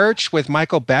Agape Church with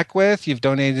Michael Beckwith, you've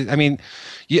donated. I mean,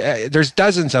 there's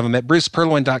dozens of them at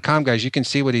bruceperlowan.com, guys. You can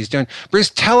see what he's doing. Bruce,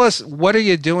 tell us, what are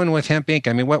you doing with Hemp Inc.?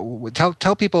 I mean,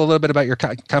 tell people a little bit about your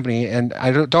company. And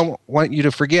I don't want you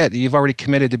to forget that you've already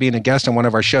committed to being a guest on one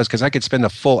of our shows, because I could spend a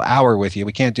full hour with you.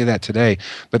 We can't do that today.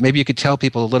 But maybe you could tell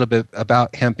people a little bit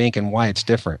about Hemp Inc. and why it's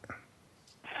different.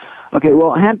 Okay,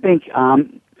 well, Hemp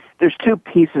Inc., there's two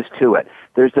pieces to it.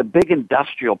 There's the big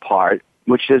industrial part,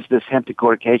 which is this hemp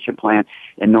decortication plant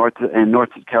in North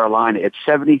Carolina. It's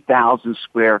 70,000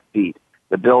 square feet,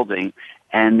 the building,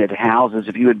 and it houses,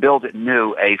 if you would build it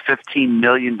new, a $15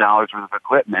 million worth of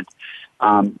equipment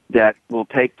that will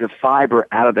take the fiber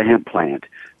out of the hemp plant,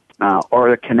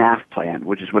 or the canaf plant,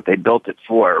 which is what they built it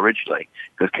for originally,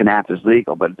 because canaf is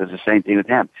legal, but it does the same thing with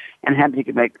hemp. And hemp, you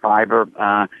can make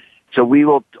fiber. So we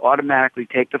will automatically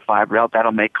take the fiber out.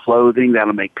 That'll make clothing.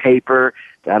 That'll make paper.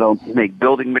 That'll make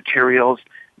building materials.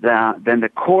 Then the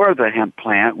core of the hemp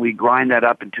plant, we grind that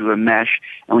up into a mesh,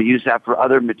 and we use that for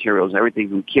other materials, everything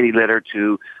from kitty litter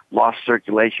to lost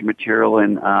circulation material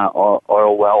and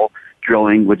oil well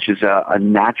drilling, which is a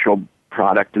natural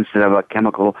product instead of a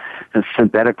chemical and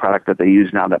synthetic product that they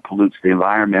use now that pollutes the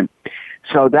environment.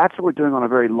 So that's what we're doing on a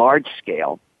very large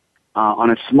scale. On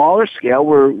a smaller scale,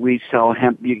 where we sell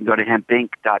hemp, you can go to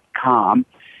hempinc.com,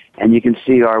 and you can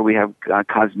see we have a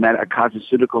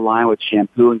cosmeceutical line with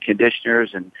shampoo and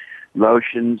conditioners and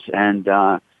lotions and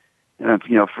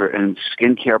and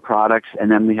skincare products.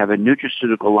 And then we have a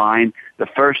nutraceutical line. The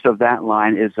first of that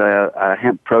line is a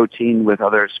hemp protein with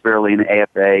other spirulina,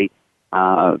 AFA,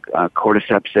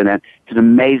 cordyceps in it. It's an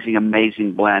amazing,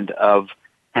 amazing blend of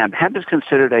hemp. Hemp is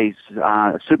considered a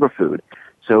superfood.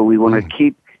 So we want to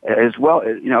keep, as well,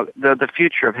 the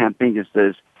future of hemp being is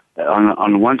this,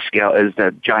 on one scale, is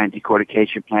the giant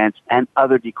decortication plants and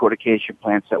other decortication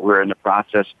plants that we're in the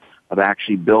process of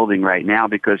actually building right now,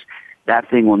 because that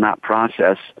thing will not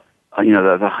process,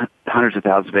 the hundreds of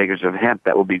thousands of acres of hemp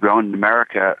that will be grown in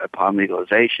America upon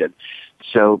legalization.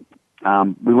 So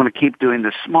we want to keep doing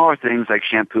the smaller things like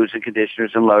shampoos and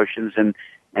conditioners and lotions and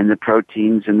the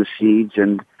proteins and the seeds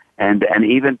and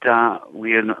even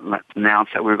we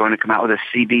announced that we're going to come out with a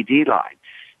CBD line.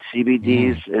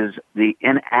 CBD is the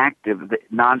inactive, the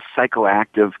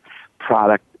non-psychoactive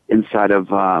product inside of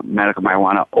medical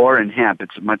marijuana or in hemp.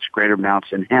 It's much greater amounts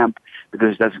in hemp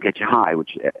because it doesn't get you high,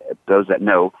 which those that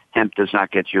know, hemp does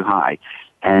not get you high.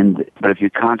 But if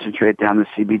you concentrate down the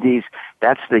CBDs,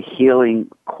 that's the healing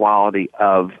quality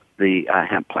of the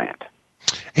hemp plant.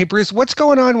 Hey, Bruce, what's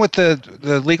going on with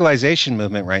the legalization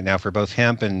movement right now for both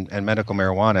hemp and medical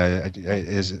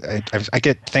marijuana? I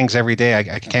get things every day.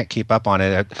 I can't keep up on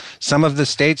it. Some of the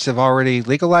states have already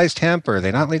legalized hemp, or are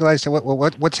they not legalized?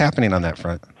 What's happening on that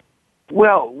front?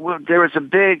 Well, there was a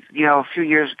big, a few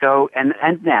years ago, and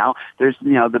now there's,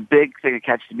 the big thing that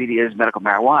catches the media is medical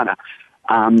marijuana.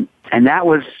 And that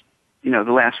was, the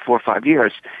last 4 or 5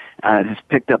 years has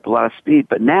picked up a lot of speed.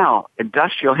 But now,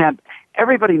 industrial hemp,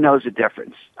 everybody knows the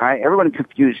difference, all right? Everyone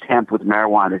confused hemp with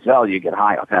marijuana. They say, oh, you get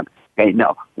high off hemp. Okay,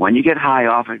 no. When you get high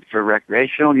off it for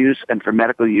recreational use and for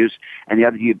medical use, and the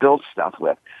other you build stuff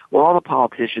with. Well, all the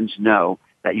politicians know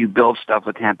that you build stuff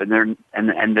with hemp, and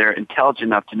they're intelligent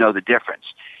enough to know the difference.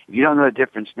 If you don't know the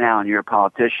difference now, and you're a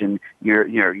politician, you're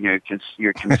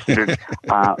considered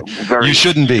very. You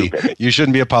shouldn't stupid. be. You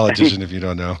shouldn't be a politician if you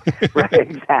don't know. Right?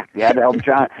 Exactly. I'm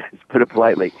trying to put it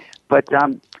politely, but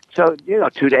so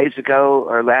 2 days ago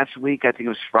or last week, I think it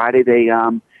was Friday,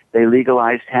 they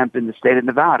legalized hemp in the state of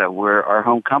Nevada, where our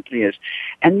home company is.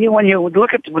 And when you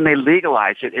look at when they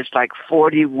legalized it, it's like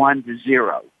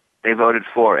 41-0. They voted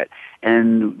for it,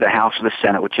 in the House or the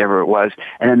Senate, whichever it was,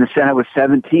 and then the Senate was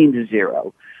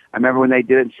 17-0. I remember when they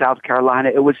did it in South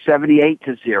Carolina, it was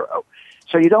 78-0.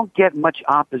 So you don't get much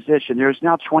opposition. There's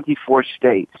now 24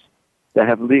 states that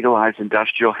have legalized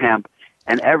industrial hemp,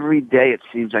 and every day it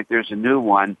seems like there's a new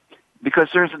one because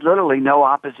there's literally no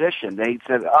opposition. They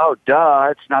said, oh, duh,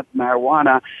 it's not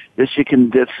marijuana. This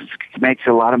makes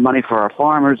a lot of money for our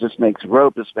farmers. This makes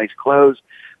rope. This makes clothes.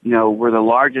 We're the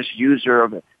largest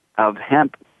user of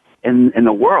hemp in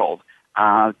the world.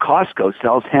 Costco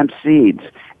sells hemp seeds.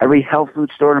 Every health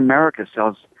food store in America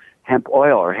sells hemp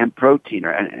oil or hemp protein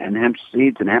and hemp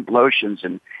seeds and hemp lotions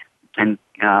and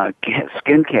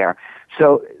skin care.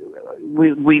 So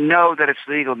we know that it's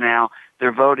legal now.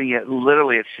 They're voting it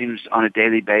literally, it seems, on a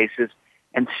daily basis.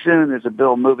 And soon there's a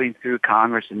bill moving through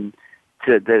Congress and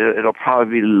that it'll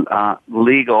probably be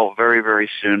legal very, very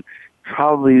soon,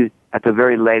 probably at the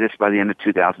very latest by the end of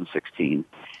 2016.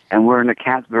 And we're in a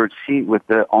catbird seat with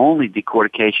the only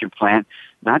decortication plant,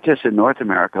 not just in North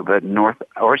America, but North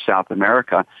or South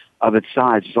America of its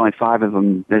size. There's only 5 of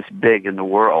them this big in the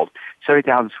world.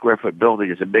 70,000 square foot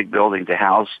building is a big building to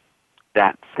house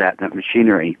that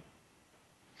machinery.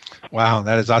 Wow,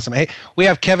 that is awesome. Hey, we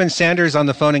have Kevin Sanders on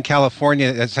the phone in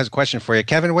California that has a question for you.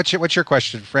 Kevin, what's your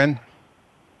question, friend?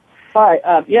 Hi.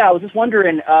 I was just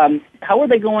wondering, how are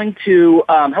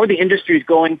the industries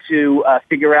going to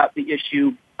figure out the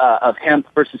issue of hemp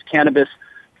versus cannabis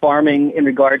farming in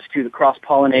regards to the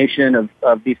cross-pollination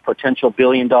of these potential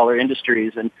billion-dollar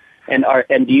industries? And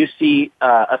do you see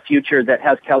a future that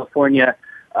has California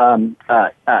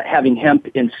having hemp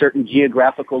in certain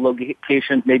geographical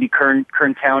locations, maybe Kern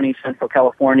County, Central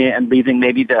California, and leaving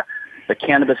maybe the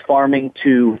cannabis farming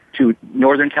to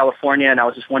Northern California? And I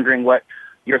was just wondering what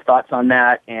your thoughts on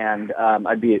that, and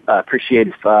I'd be appreciate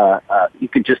if you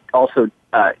could just also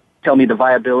tell me the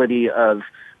viability of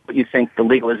what you think the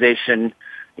legalization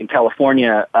in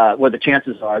California, what the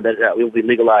chances are that it will be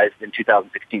legalized in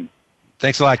 2016.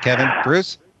 Thanks a lot, Kevin.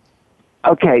 Bruce?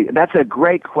 Okay, that's a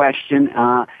great question.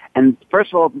 And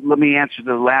first of all, let me answer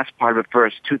the last part of it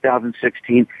first.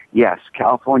 2016, yes,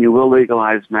 California will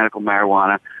legalize medical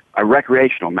marijuana,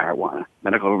 recreational marijuana,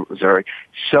 medical Missouri.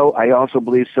 So I also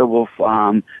believe so will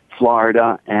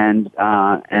Florida and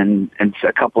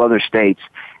a couple other states,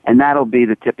 and that'll be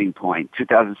the tipping point.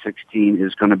 2016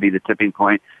 is going to be the tipping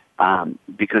point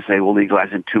because they will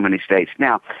legalize in too many states.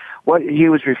 Now, what he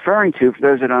was referring to, for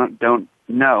those that don't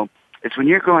know, it's when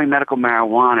you're growing medical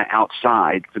marijuana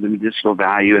outside for the medicinal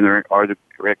value or the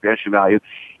recreational value.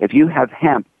 If you have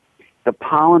hemp, the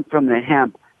pollen from the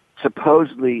hemp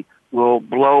supposedly will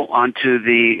blow onto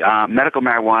the medical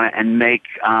marijuana and make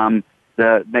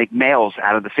males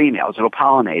out of the females. It'll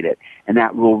pollinate it, and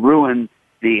that will ruin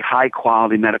the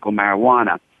high-quality medical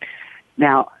marijuana.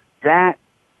 Now, that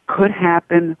could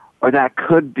happen, or that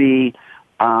could be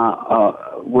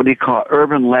what do you call it,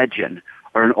 urban legend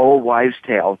or an old wives'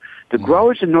 tale. The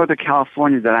growers in Northern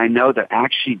California that I know that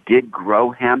actually did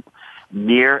grow hemp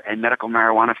near a medical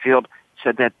marijuana field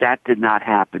said that that did not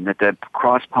happen, that the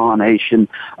cross-pollination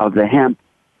of the hemp,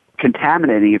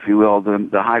 contaminating, if you will,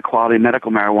 the high-quality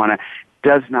medical marijuana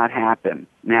does not happen.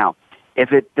 Now,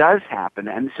 if it does happen,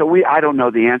 and so I don't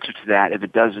know the answer to that. If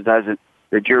it does or doesn't,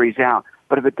 the jury's out.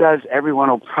 But if it does, everyone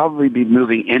will probably be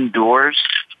moving indoors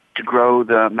to grow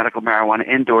the medical marijuana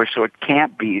indoors, so it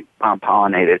can't be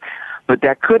pollinated. But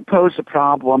that could pose a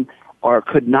problem or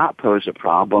could not pose a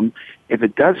problem. If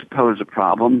it does pose a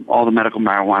problem, all the medical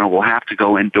marijuana will have to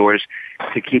go indoors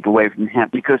to keep away from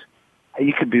hemp, because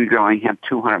you could be growing hemp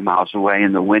 200 miles away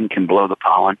and the wind can blow the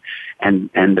pollen and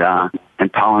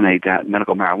pollinate that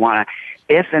medical marijuana.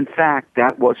 If, in fact,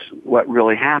 that was what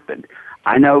really happened.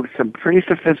 I know some pretty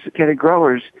sophisticated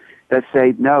growers that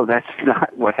say, no, that's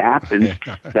not what happened.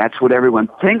 That's what everyone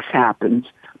thinks happens,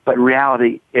 but in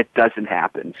reality, it doesn't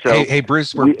happen. So, hey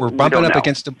Bruce, we're bumping up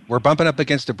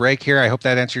against a break here. I hope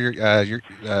that answered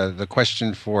the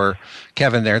question for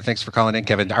Kevin there. Thanks for calling in,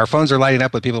 Kevin. Our phones are lighting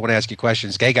up with people who want to ask you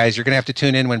questions. Okay, guys, you're going to have to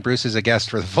tune in when Bruce is a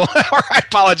guest for the full hour. I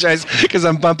apologize because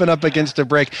I'm bumping up against a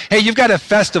break. Hey, you've got a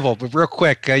festival, but real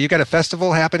quick, you've got a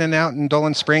festival happening out in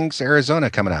Dolan Springs,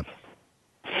 Arizona coming up.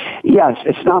 Yes,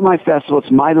 it's not my festival.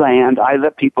 It's my land. I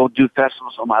let people do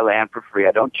festivals on my land for free.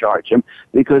 I don't charge them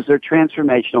because they're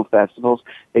transformational festivals.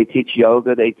 They teach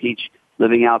yoga. They teach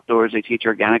living outdoors. They teach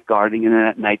organic gardening. And then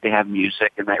at night they have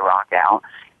music and they rock out.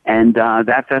 And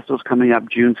that festival's coming up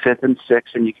June 5th and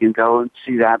 6th. And you can go and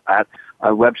see that at a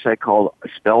website called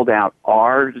spelled out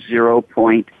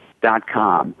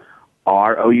r0point.com.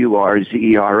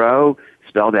 ROURZERO,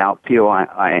 spelled out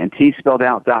POINT, spelled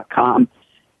out.com.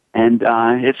 And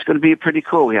it's going to be pretty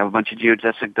cool. We have a bunch of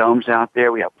geodesic domes out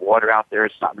there. We have water out there.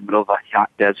 It's not in the middle of a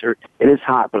hot desert. It is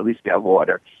hot, but at least we have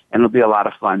water. And it'll be a lot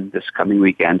of fun this coming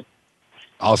weekend.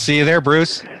 I'll see you there,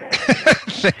 Bruce.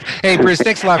 Hey, Bruce,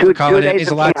 thanks a lot for calling. It means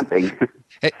a lot.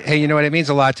 Hey, you know what? It means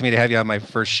a lot to me to have you on my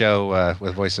first show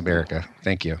with Voice America.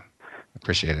 Thank you.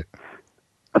 Appreciate it.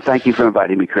 Well, thank you for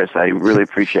inviting me, Chris. I really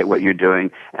appreciate what you're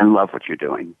doing and love what you're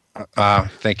doing.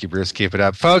 Thank you, Bruce. Keep it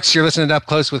up. Folks, you're listening to Up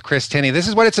Close with Chris Tinney. This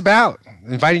is what it's about.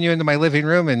 Inviting you into my living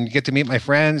room and you get to meet my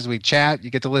friends. We chat. You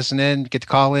get to listen in, you get to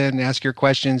call in, ask your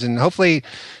questions, and hopefully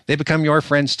they become your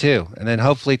friends too. And then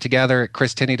hopefully together at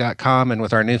christinney.com and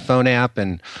with our new phone app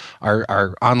and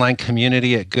our online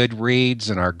community at Goodreads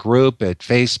and our group at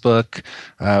Facebook,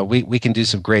 we can do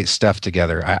some great stuff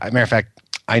together. Matter of fact,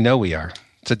 I know we are.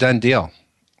 It's a done deal,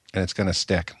 and it's going to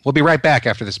stick. We'll be right back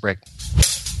after this break.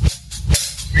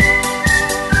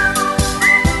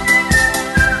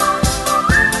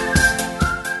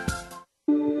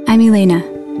 I'm Elena.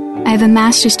 I have a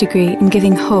master's degree in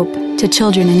giving hope to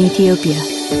children in Ethiopia.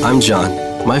 I'm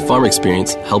John. My farm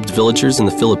experience helped villagers in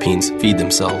the Philippines feed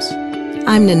themselves.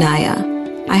 I'm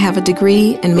Nanaya. I have a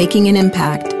degree in making an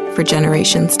impact for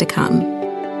generations to come.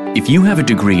 If you have a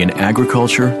degree in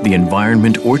agriculture, the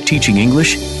environment, or teaching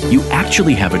English, you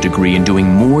actually have a degree in doing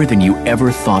more than you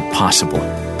ever thought possible.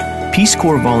 Peace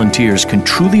Corps volunteers can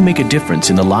truly make a difference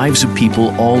in the lives of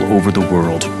people all over the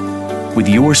world. With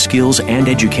your skills and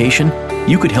education,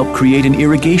 you could help create an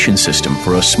irrigation system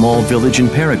for a small village in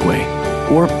Paraguay,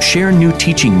 or share new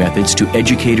teaching methods to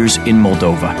educators in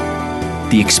Moldova.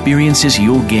 The experiences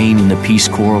you'll gain in the Peace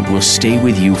Corps will stay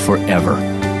with you forever.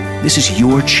 This is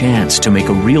your chance to make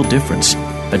a real difference,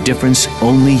 a difference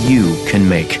only you can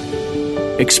make.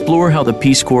 Explore how the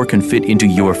Peace Corps can fit into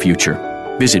your future.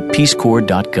 Visit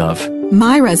peacecorps.gov.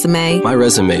 My resume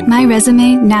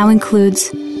now includes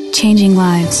changing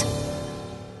lives.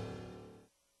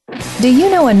 Do you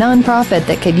know a nonprofit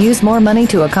that could use more money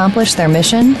to accomplish their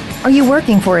mission? Are you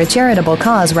working for a charitable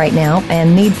cause right now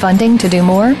and need funding to do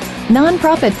more?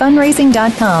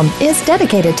 NonprofitFundraising.com is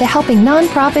dedicated to helping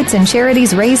nonprofits and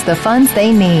charities raise the funds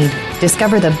they need.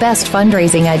 Discover the best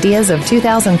fundraising ideas of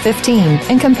 2015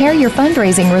 and compare your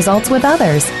fundraising results with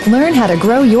others. Learn how to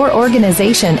grow your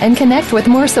organization and connect with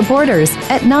more supporters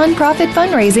at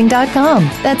NonprofitFundraising.com.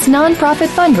 That's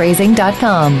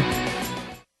NonprofitFundraising.com.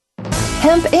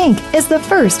 Hemp Inc. is the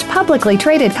first publicly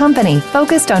traded company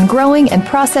focused on growing and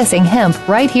processing hemp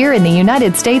right here in the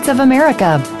United States of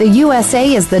America. The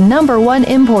USA is the #1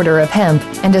 importer of hemp,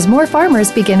 and as more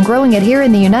farmers begin growing it here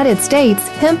in the United States,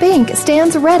 Hemp Inc.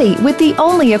 stands ready with the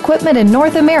only equipment in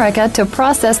North America to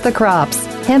process the crops.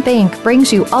 Hemp Inc.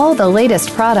 brings you all the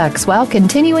latest products while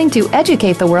continuing to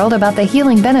educate the world about the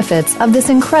healing benefits of this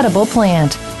incredible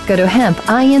plant. Go to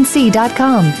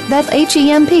hempinc.com. That's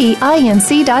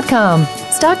HEMPINC.com.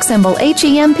 Stock symbol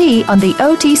HEMP on the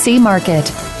OTC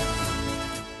market.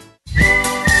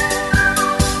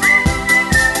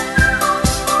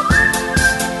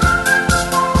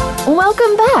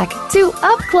 Welcome back to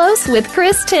Up Close with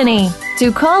Chris Tinney.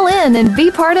 To call in and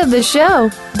be part of the show,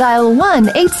 dial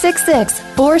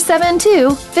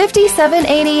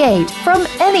 1-866-472-5788 from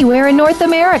anywhere in North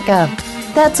America.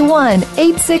 That's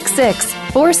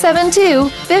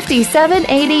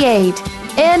 1-866-472-5788.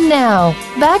 And now,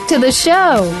 back to the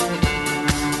show.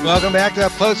 Welcome back to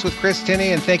Up Close with Chris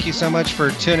Tinney, and thank you so much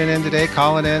for tuning in today,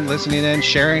 calling in, listening in,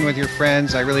 sharing with your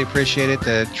friends. I really appreciate it.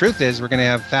 The truth is we're going to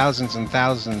have thousands and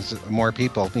thousands more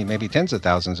people, maybe tens of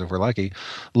thousands if we're lucky,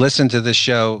 listen to this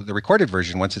show, the recorded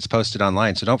version, once it's posted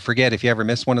online. So don't forget, if you ever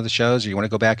missed one of the shows or you want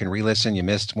to go back and re-listen, you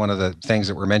missed one of the things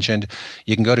that were mentioned,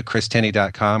 you can go to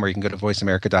christinney.com or you can go to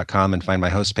voiceamerica.com and find my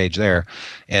host page there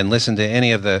and listen to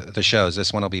any of the shows.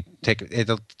 This one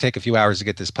it'll take a few hours to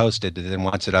get this posted, and then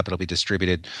once it's up, it'll be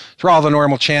distributed through all the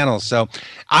normal channels. So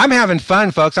I'm having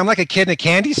fun, folks. I'm like a kid in a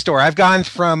candy store. I've gone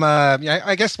from,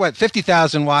 I guess,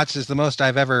 50,000 watts is the most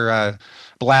I've ever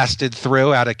blasted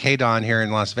through out of KDON here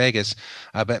in Las Vegas.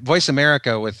 But Voice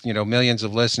America with, millions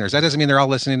of listeners, that doesn't mean they're all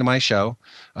listening to my show,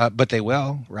 but they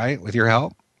will, right, with your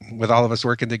help. With all of us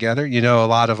working together, a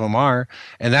lot of them are,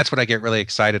 and that's what I get really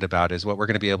excited about is what we're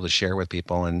going to be able to share with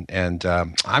people. And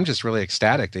I'm just really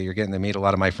ecstatic that you're getting to meet a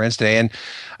lot of my friends today. And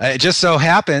it just so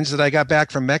happens that I got back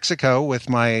from Mexico with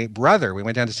my brother. We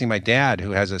went down to see my dad,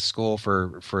 who has a school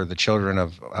for the children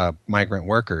of migrant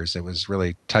workers. It was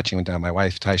really touching. My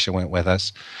wife Taisha went with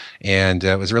us, and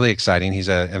it was really exciting. He's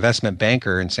an investment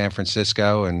banker in San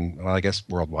Francisco, and I guess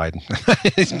worldwide.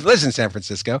 He lives in San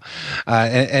Francisco,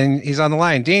 and he's on the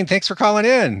line. Dean, thanks for calling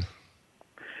in.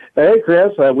 Hey,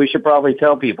 Chris. We should probably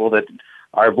tell people that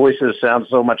our voices sound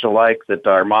so much alike that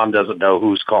our mom doesn't know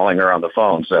who's calling her on the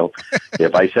phone. So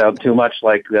if I sound too much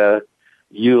like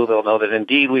you, they'll know that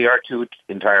indeed we are two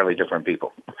entirely different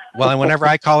people. Well, and whenever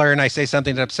I call her and I say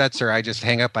something that upsets her, I just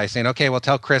hang up by saying, "Okay, well,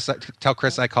 tell Chris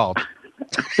I called."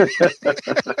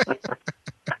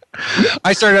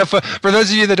 I started off, for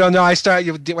those of you that don't know,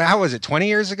 how was it, 20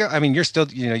 years ago? I mean, you're still,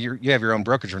 you have your own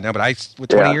brokerage right now, but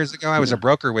 20 years ago, I was a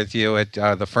broker with you at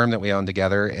the firm that we owned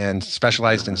together and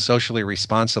specialized in socially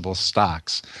responsible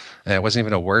stocks. And it wasn't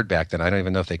even a word back then. I don't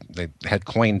even know if they had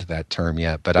coined that term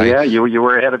yet. But you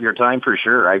were ahead of your time for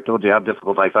sure. I told you how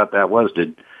difficult I thought that was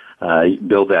to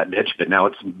build that niche, but now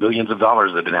it's billions of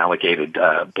dollars that have been allocated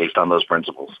based on those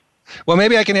principles. Well,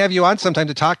 maybe I can have you on sometime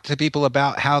to talk to people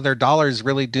about how their dollars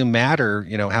really do matter,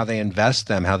 how they invest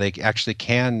them, how they actually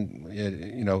can,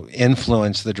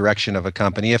 influence the direction of a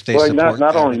company if they support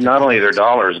not only their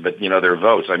dollars, but, their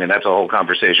votes. I mean, that's a whole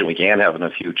conversation we can have in a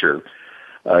future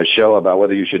show about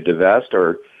whether you should divest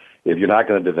or if you're not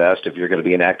going to divest, if you're going to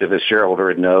be an activist shareholder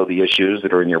and know the issues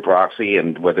that are in your proxy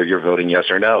and whether you're voting yes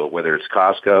or no, whether it's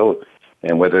Costco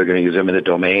and whether they're going to use eminent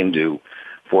domain to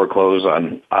foreclose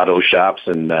on auto shops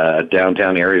in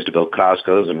downtown areas to build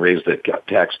Costco's and raise the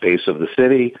tax base of the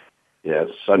city,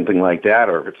 something like that,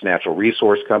 or if it's natural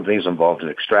resource companies involved in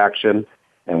extraction,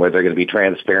 and whether they're going to be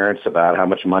transparent about how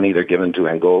much money they're given to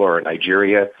Angola or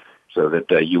Nigeria so that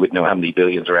you would know how many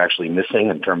billions are actually missing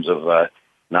in terms of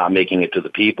not making it to the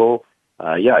people.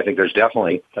 I think there's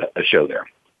definitely a show there.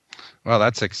 Well,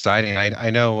 that's exciting. I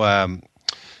know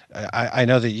I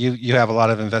know that you have a lot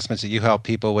of investments that you help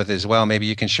people with as well. Maybe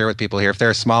you can share with people here if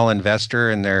they're a small investor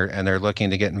and they're looking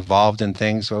to get involved in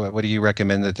things. What do you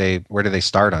recommend where do they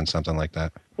start on something like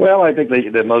that? Well, I think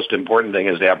the most important thing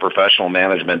is to have professional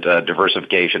management,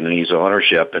 diversification, and ease of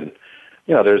ownership. And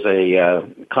there's a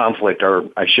conflict, or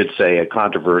I should say, a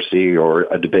controversy or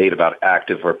a debate about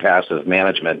active or passive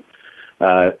management.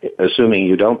 Assuming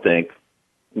you don't think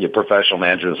your professional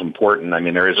management is important. I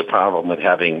mean, there is a problem with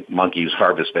having monkeys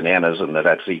harvest bananas and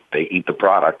they eat the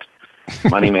product.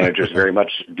 Money managers very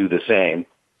much do the same.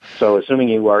 So assuming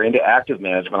you are into active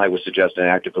management, I would suggest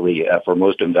actively for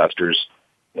most investors,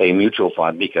 a mutual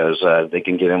fund because they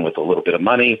can get in with a little bit of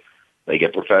money. They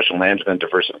get professional management,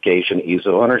 diversification, ease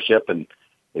of ownership. And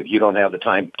if you don't have the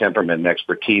time, temperament, and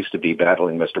expertise to be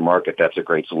battling Mr. Market, that's a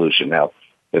great solution. Now,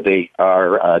 if they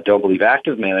don't believe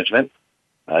active management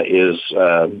is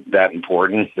that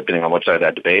important, depending on what side of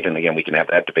that debate. And again, we can have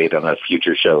that debate on a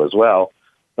future show as well.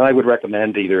 Then I would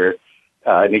recommend either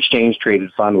an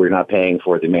exchange-traded fund where you're not paying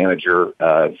for the manager,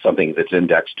 something that's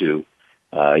indexed to,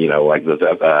 like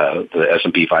the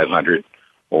S&P 500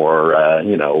 or,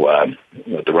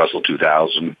 the Russell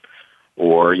 2000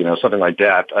 or something like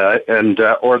that, and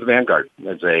or the Vanguard.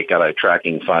 It's got a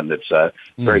tracking fund that's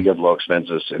very good, low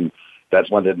expenses, and that's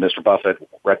one that Mr. Buffett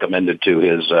recommended to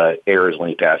his heirs when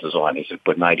he passes on. He said,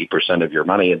 put 90% of your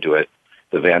money into it,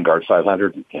 the Vanguard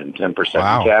 500, and 10%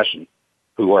 in cash. And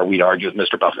who are we to argue with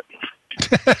Mr. Buffett?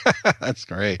 That's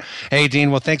great. Hey,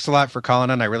 Dean, well, thanks a lot for calling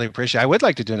in. I really appreciate it. I would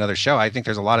like to do another show. I think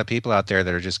there's a lot of people out there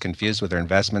that are just confused with their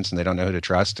investments and they don't know who to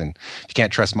trust. And if you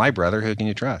can't trust my brother, who can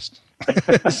you trust?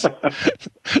 So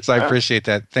I appreciate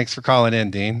that. Thanks for calling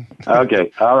in, Dean.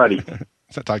 Okay. All righty.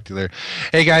 So talk to you later.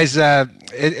 Hey guys, I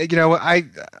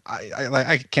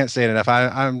can't say it enough.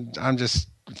 I'm just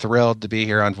thrilled to be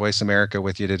here on Voice America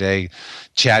with you today,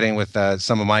 chatting with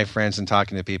some of my friends and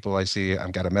talking to people. I see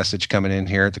I've got a message coming in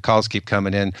here. The calls keep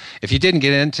coming in. If you didn't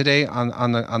get in today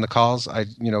on the calls,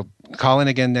 call in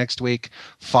again next week.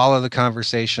 Follow the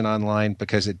conversation online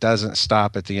because it doesn't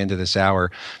stop at the end of this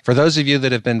hour. For those of you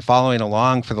that have been following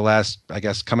along for the last, I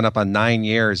guess, coming up on 9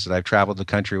 years that I've traveled the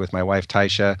country with my wife,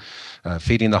 Taisha,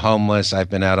 feeding the homeless. I've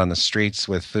been out on the streets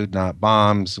with Food Not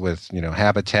Bombs, with,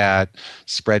 Habitat,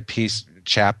 Spread Peace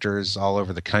chapters all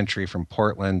over the country from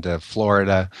Portland to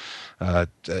Florida.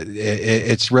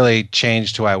 It's really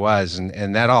changed who I was.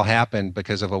 And that all happened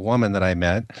because of a woman that I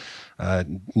met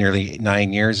nearly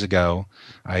 9 years ago.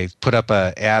 I put up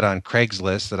an ad on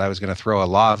Craigslist that I was going to throw a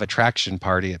law of attraction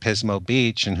party at Pismo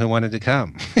Beach, and who wanted to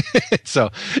come?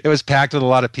 So it was packed with a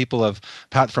lot of people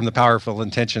from the Powerful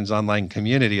Intentions online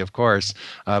community, of course.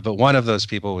 But one of those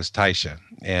people was Taisha,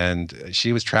 and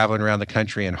she was traveling around the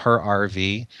country in her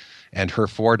RV and her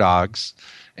 4 dogs.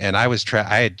 And I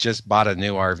had just bought a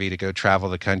new RV to go travel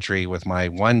the country with my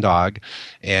 1 dog.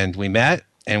 And we met,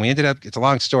 and we ended up, it's a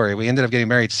long story, we ended up getting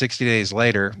married 60 days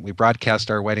later. We broadcast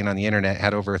our wedding on the internet,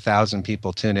 had over 1,000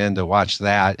 people tune in to watch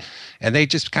that. And they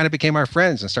just kind of became our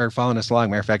friends and started following us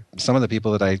along. Matter of fact, some of the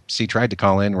people that I see tried to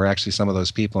call in were actually some of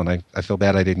those people, and I feel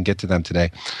bad I didn't get to them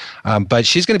today. But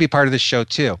she's going to be part of this show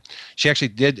too. She actually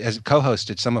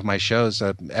co-hosted some of my shows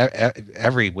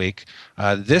every week.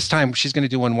 This time she's going to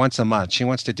do one once a month. She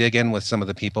wants to dig in with some of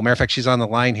the people. Matter of fact, she's on the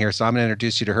line here, so I'm going to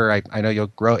introduce you to her. I know you'll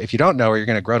grow. If you don't know her, you're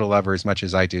going to grow to love her as much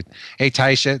as I do. Hey,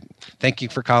 Taisha, thank you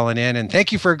for calling in, and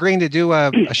thank you for agreeing to do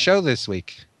a show this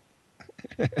week.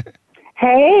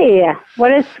 Hey,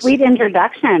 what a sweet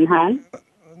introduction, hon.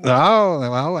 Oh,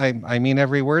 well, I mean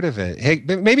every word of it. Hey,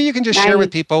 maybe you can just share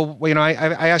with people. I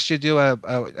asked you to do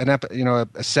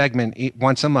a segment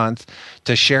once a month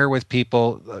to share with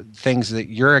people things that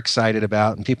you're excited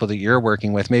about and people that you're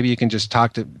working with. Maybe you can just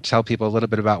tell people a little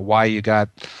bit about why you got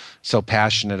so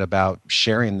passionate about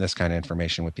sharing this kind of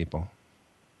information with people.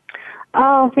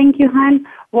 Oh, thank you, hon.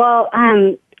 Well,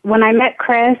 when I met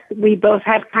Chris, we both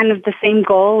had kind of the same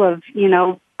goal of,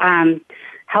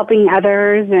 helping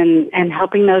others and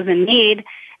helping those in need.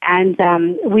 And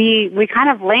we kind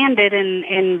of landed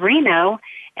in Reno,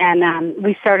 and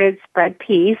we started Spread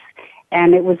Peace.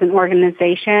 And it was an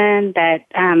organization that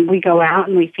we go out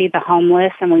and we feed the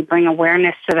homeless and we bring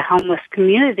awareness to the homeless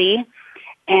community.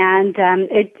 And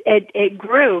it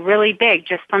grew really big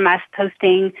just from us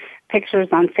posting pictures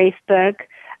on Facebook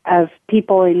of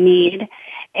people in need.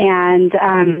 And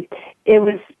it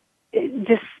was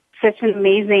just such an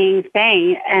amazing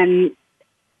thing. And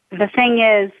the thing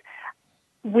is,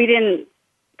 we didn't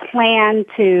plan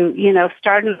to,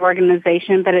 start an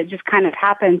organization, but it just kind of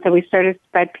happened. So we started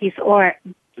Spread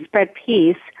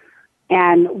Peace,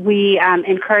 and we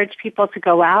encourage people to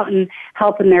go out and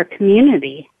help in their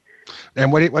community.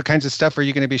 And what kinds of stuff are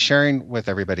you going to be sharing with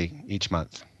everybody each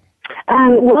month?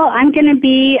 Well, I'm going to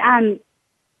be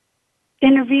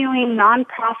interviewing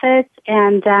nonprofits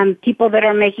and people that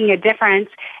are making a difference.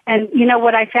 And,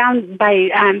 what I found by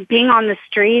being on the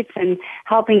streets and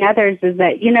helping others is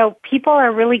that, people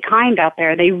are really kind out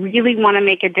there. They really want to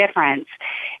make a difference.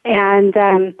 And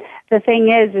the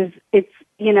thing is it's,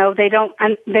 they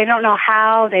don't know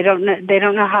how, they don't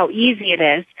know how easy it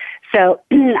is. So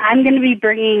I'm going to be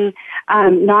bringing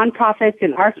nonprofits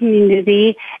in our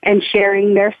community and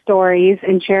sharing their stories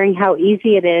and sharing how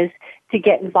easy it is to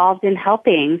get involved in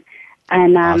helping.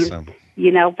 And, awesome.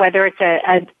 Whether it's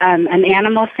an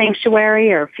animal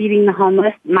sanctuary or feeding the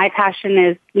homeless, my passion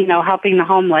is, helping the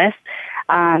homeless.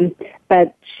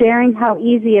 But sharing how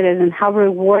easy it is and how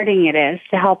rewarding it is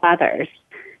to help others.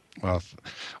 Well,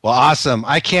 awesome.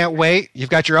 I can't wait. You've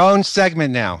got your own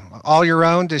segment now, all your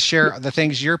own, to share the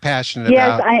things you're passionate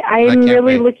about. Yes, I'm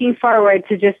really looking forward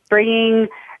to just bringing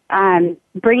the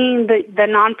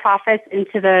nonprofits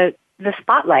into the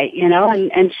spotlight,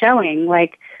 and showing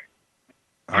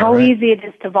how easy it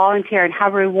is to volunteer and how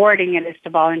rewarding it is to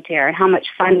volunteer and how much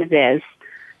fun it is.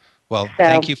 Well,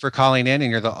 thank you for calling in, and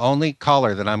you're the only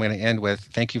caller that I'm going to end with.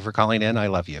 Thank you for calling in. I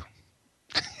love you.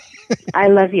 I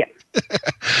love you.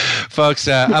 Folks,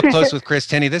 Up Close with Chris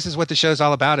Tinney. This is what the show's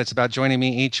all about. It's about joining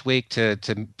me each week to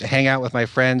hang out with my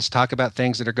friends, talk about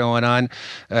things that are going on.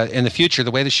 In the future,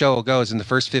 the way the show will go is in the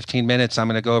first 15 minutes, I'm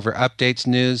going to go over updates,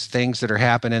 news, things that are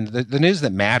happening, the news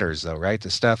that matters, though, right?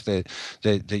 The stuff that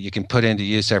you can put into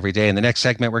use every day. In the next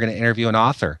segment, we're going to interview an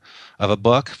author of a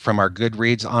book from our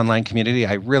Goodreads online community.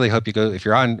 I really hope you go, if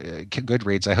you're on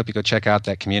Goodreads, I hope you go check out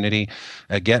that community,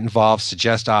 get involved,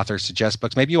 suggest authors, suggest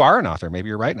books. Maybe you are an author. Maybe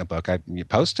you're writing a book. You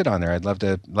post it on there. I'd love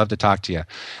to talk to you.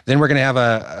 Then we're going to have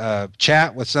a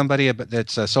chat with somebody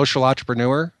that's a social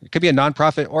entrepreneur. It could be a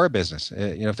nonprofit or a business.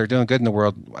 If they're doing good in the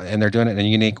world and they're doing it in a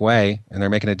unique way and they're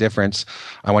making a difference,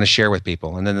 I want to share with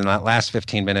people. And then in that last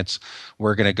 15 minutes,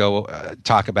 we're going to go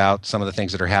talk about some of the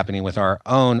things that are happening with our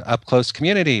own Up Close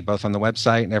community, both on the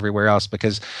website and everywhere else.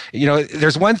 Because,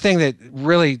 there's one thing that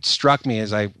really struck me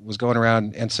as I was going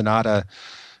around Ensenada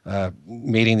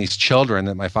meeting these children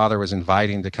that my father was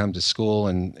inviting to come to school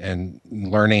and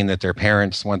learning that their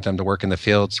parents want them to work in the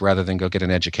fields rather than go get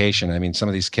an education. I mean, some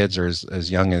of these kids are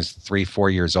as young as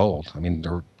 3-4 years old. I mean,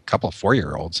 there were a couple of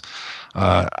 4-year-olds.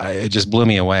 It just blew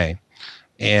me away.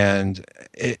 And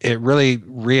it really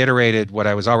reiterated what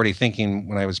I was already thinking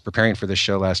when I was preparing for this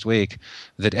show last week,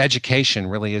 that education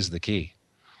really is the key.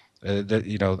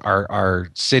 Our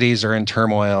cities are in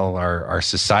turmoil. Our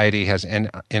society has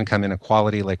income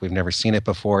inequality like we've never seen it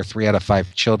before. 3 out of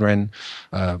 5 children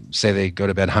say they go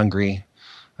to bed hungry.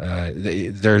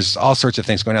 There's all sorts of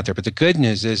things going out there. But the good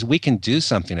news is we can do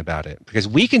something about it, because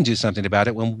we can do something about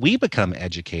it when we become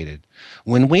educated,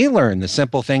 when we learn the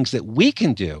simple things that we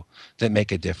can do that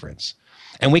make a difference.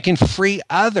 And we can free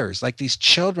others like these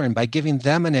children by giving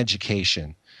them an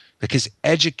education. Because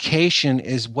education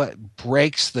is what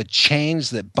breaks the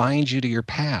chains that bind you to your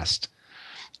past.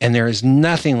 And there is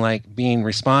nothing like being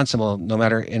responsible, no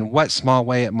matter in what small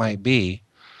way it might be,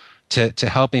 to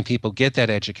helping people get that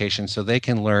education so they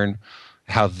can learn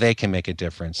how they can make a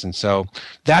difference. And so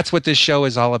that's what this show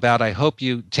is all about. I hope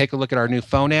you take a look at our new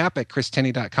phone app at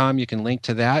christinney.com. You can link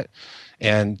to that.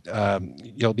 And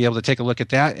you'll be able to take a look at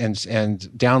that and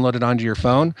download it onto your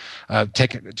phone.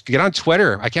 Get on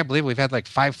Twitter. I can't believe we've had like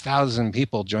 5,000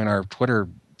 people join our Twitter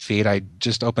feed. I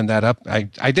just opened that up.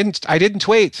 I didn't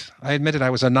tweet. I admitted I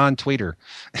was a non-tweeter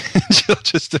until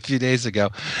just a few days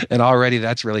ago, and already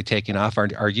that's really taking off. Our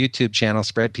YouTube channel,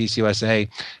 Spread Peace USA,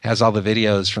 has all the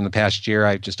videos from the past year.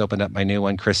 I just opened up my new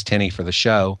one, Chris Tinney, for the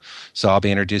show, so I'll be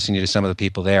introducing you to some of the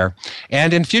people there.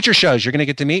 And in future shows, you're going to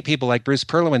get to meet people like Bruce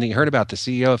Perlowin that you heard about, the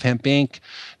CEO of Hemp Inc.,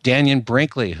 Daniel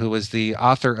Brinkley, who was the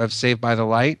author of Saved by the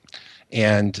Light,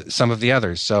 and some of the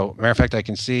others. So, matter of fact, I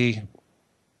can see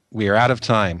we are out of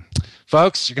time.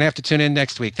 Folks, you're going to have to tune in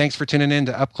next week. Thanks for tuning in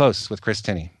to Up Close with Chris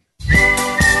Tinney.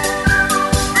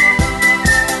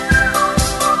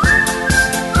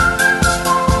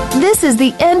 This is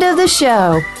the end of the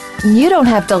show. You don't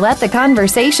have to let the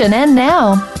conversation end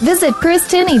now. Visit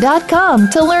christinney.com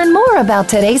to learn more about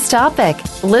today's topic.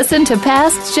 Listen to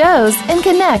past shows and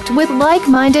connect with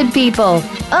like-minded people.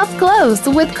 Up Close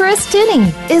with Chris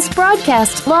Tinney is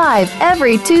broadcast live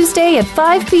every Tuesday at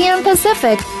 5 p.m.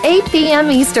 Pacific, 8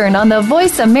 p.m. Eastern on the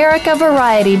Voice America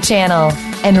Variety Channel,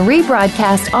 and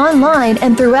rebroadcast online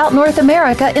and throughout North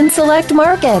America in select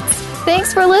markets.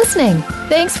 Thanks for listening.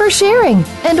 Thanks for sharing.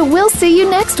 And we'll see you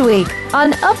next week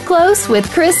on Up Close with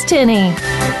Chris Tinney.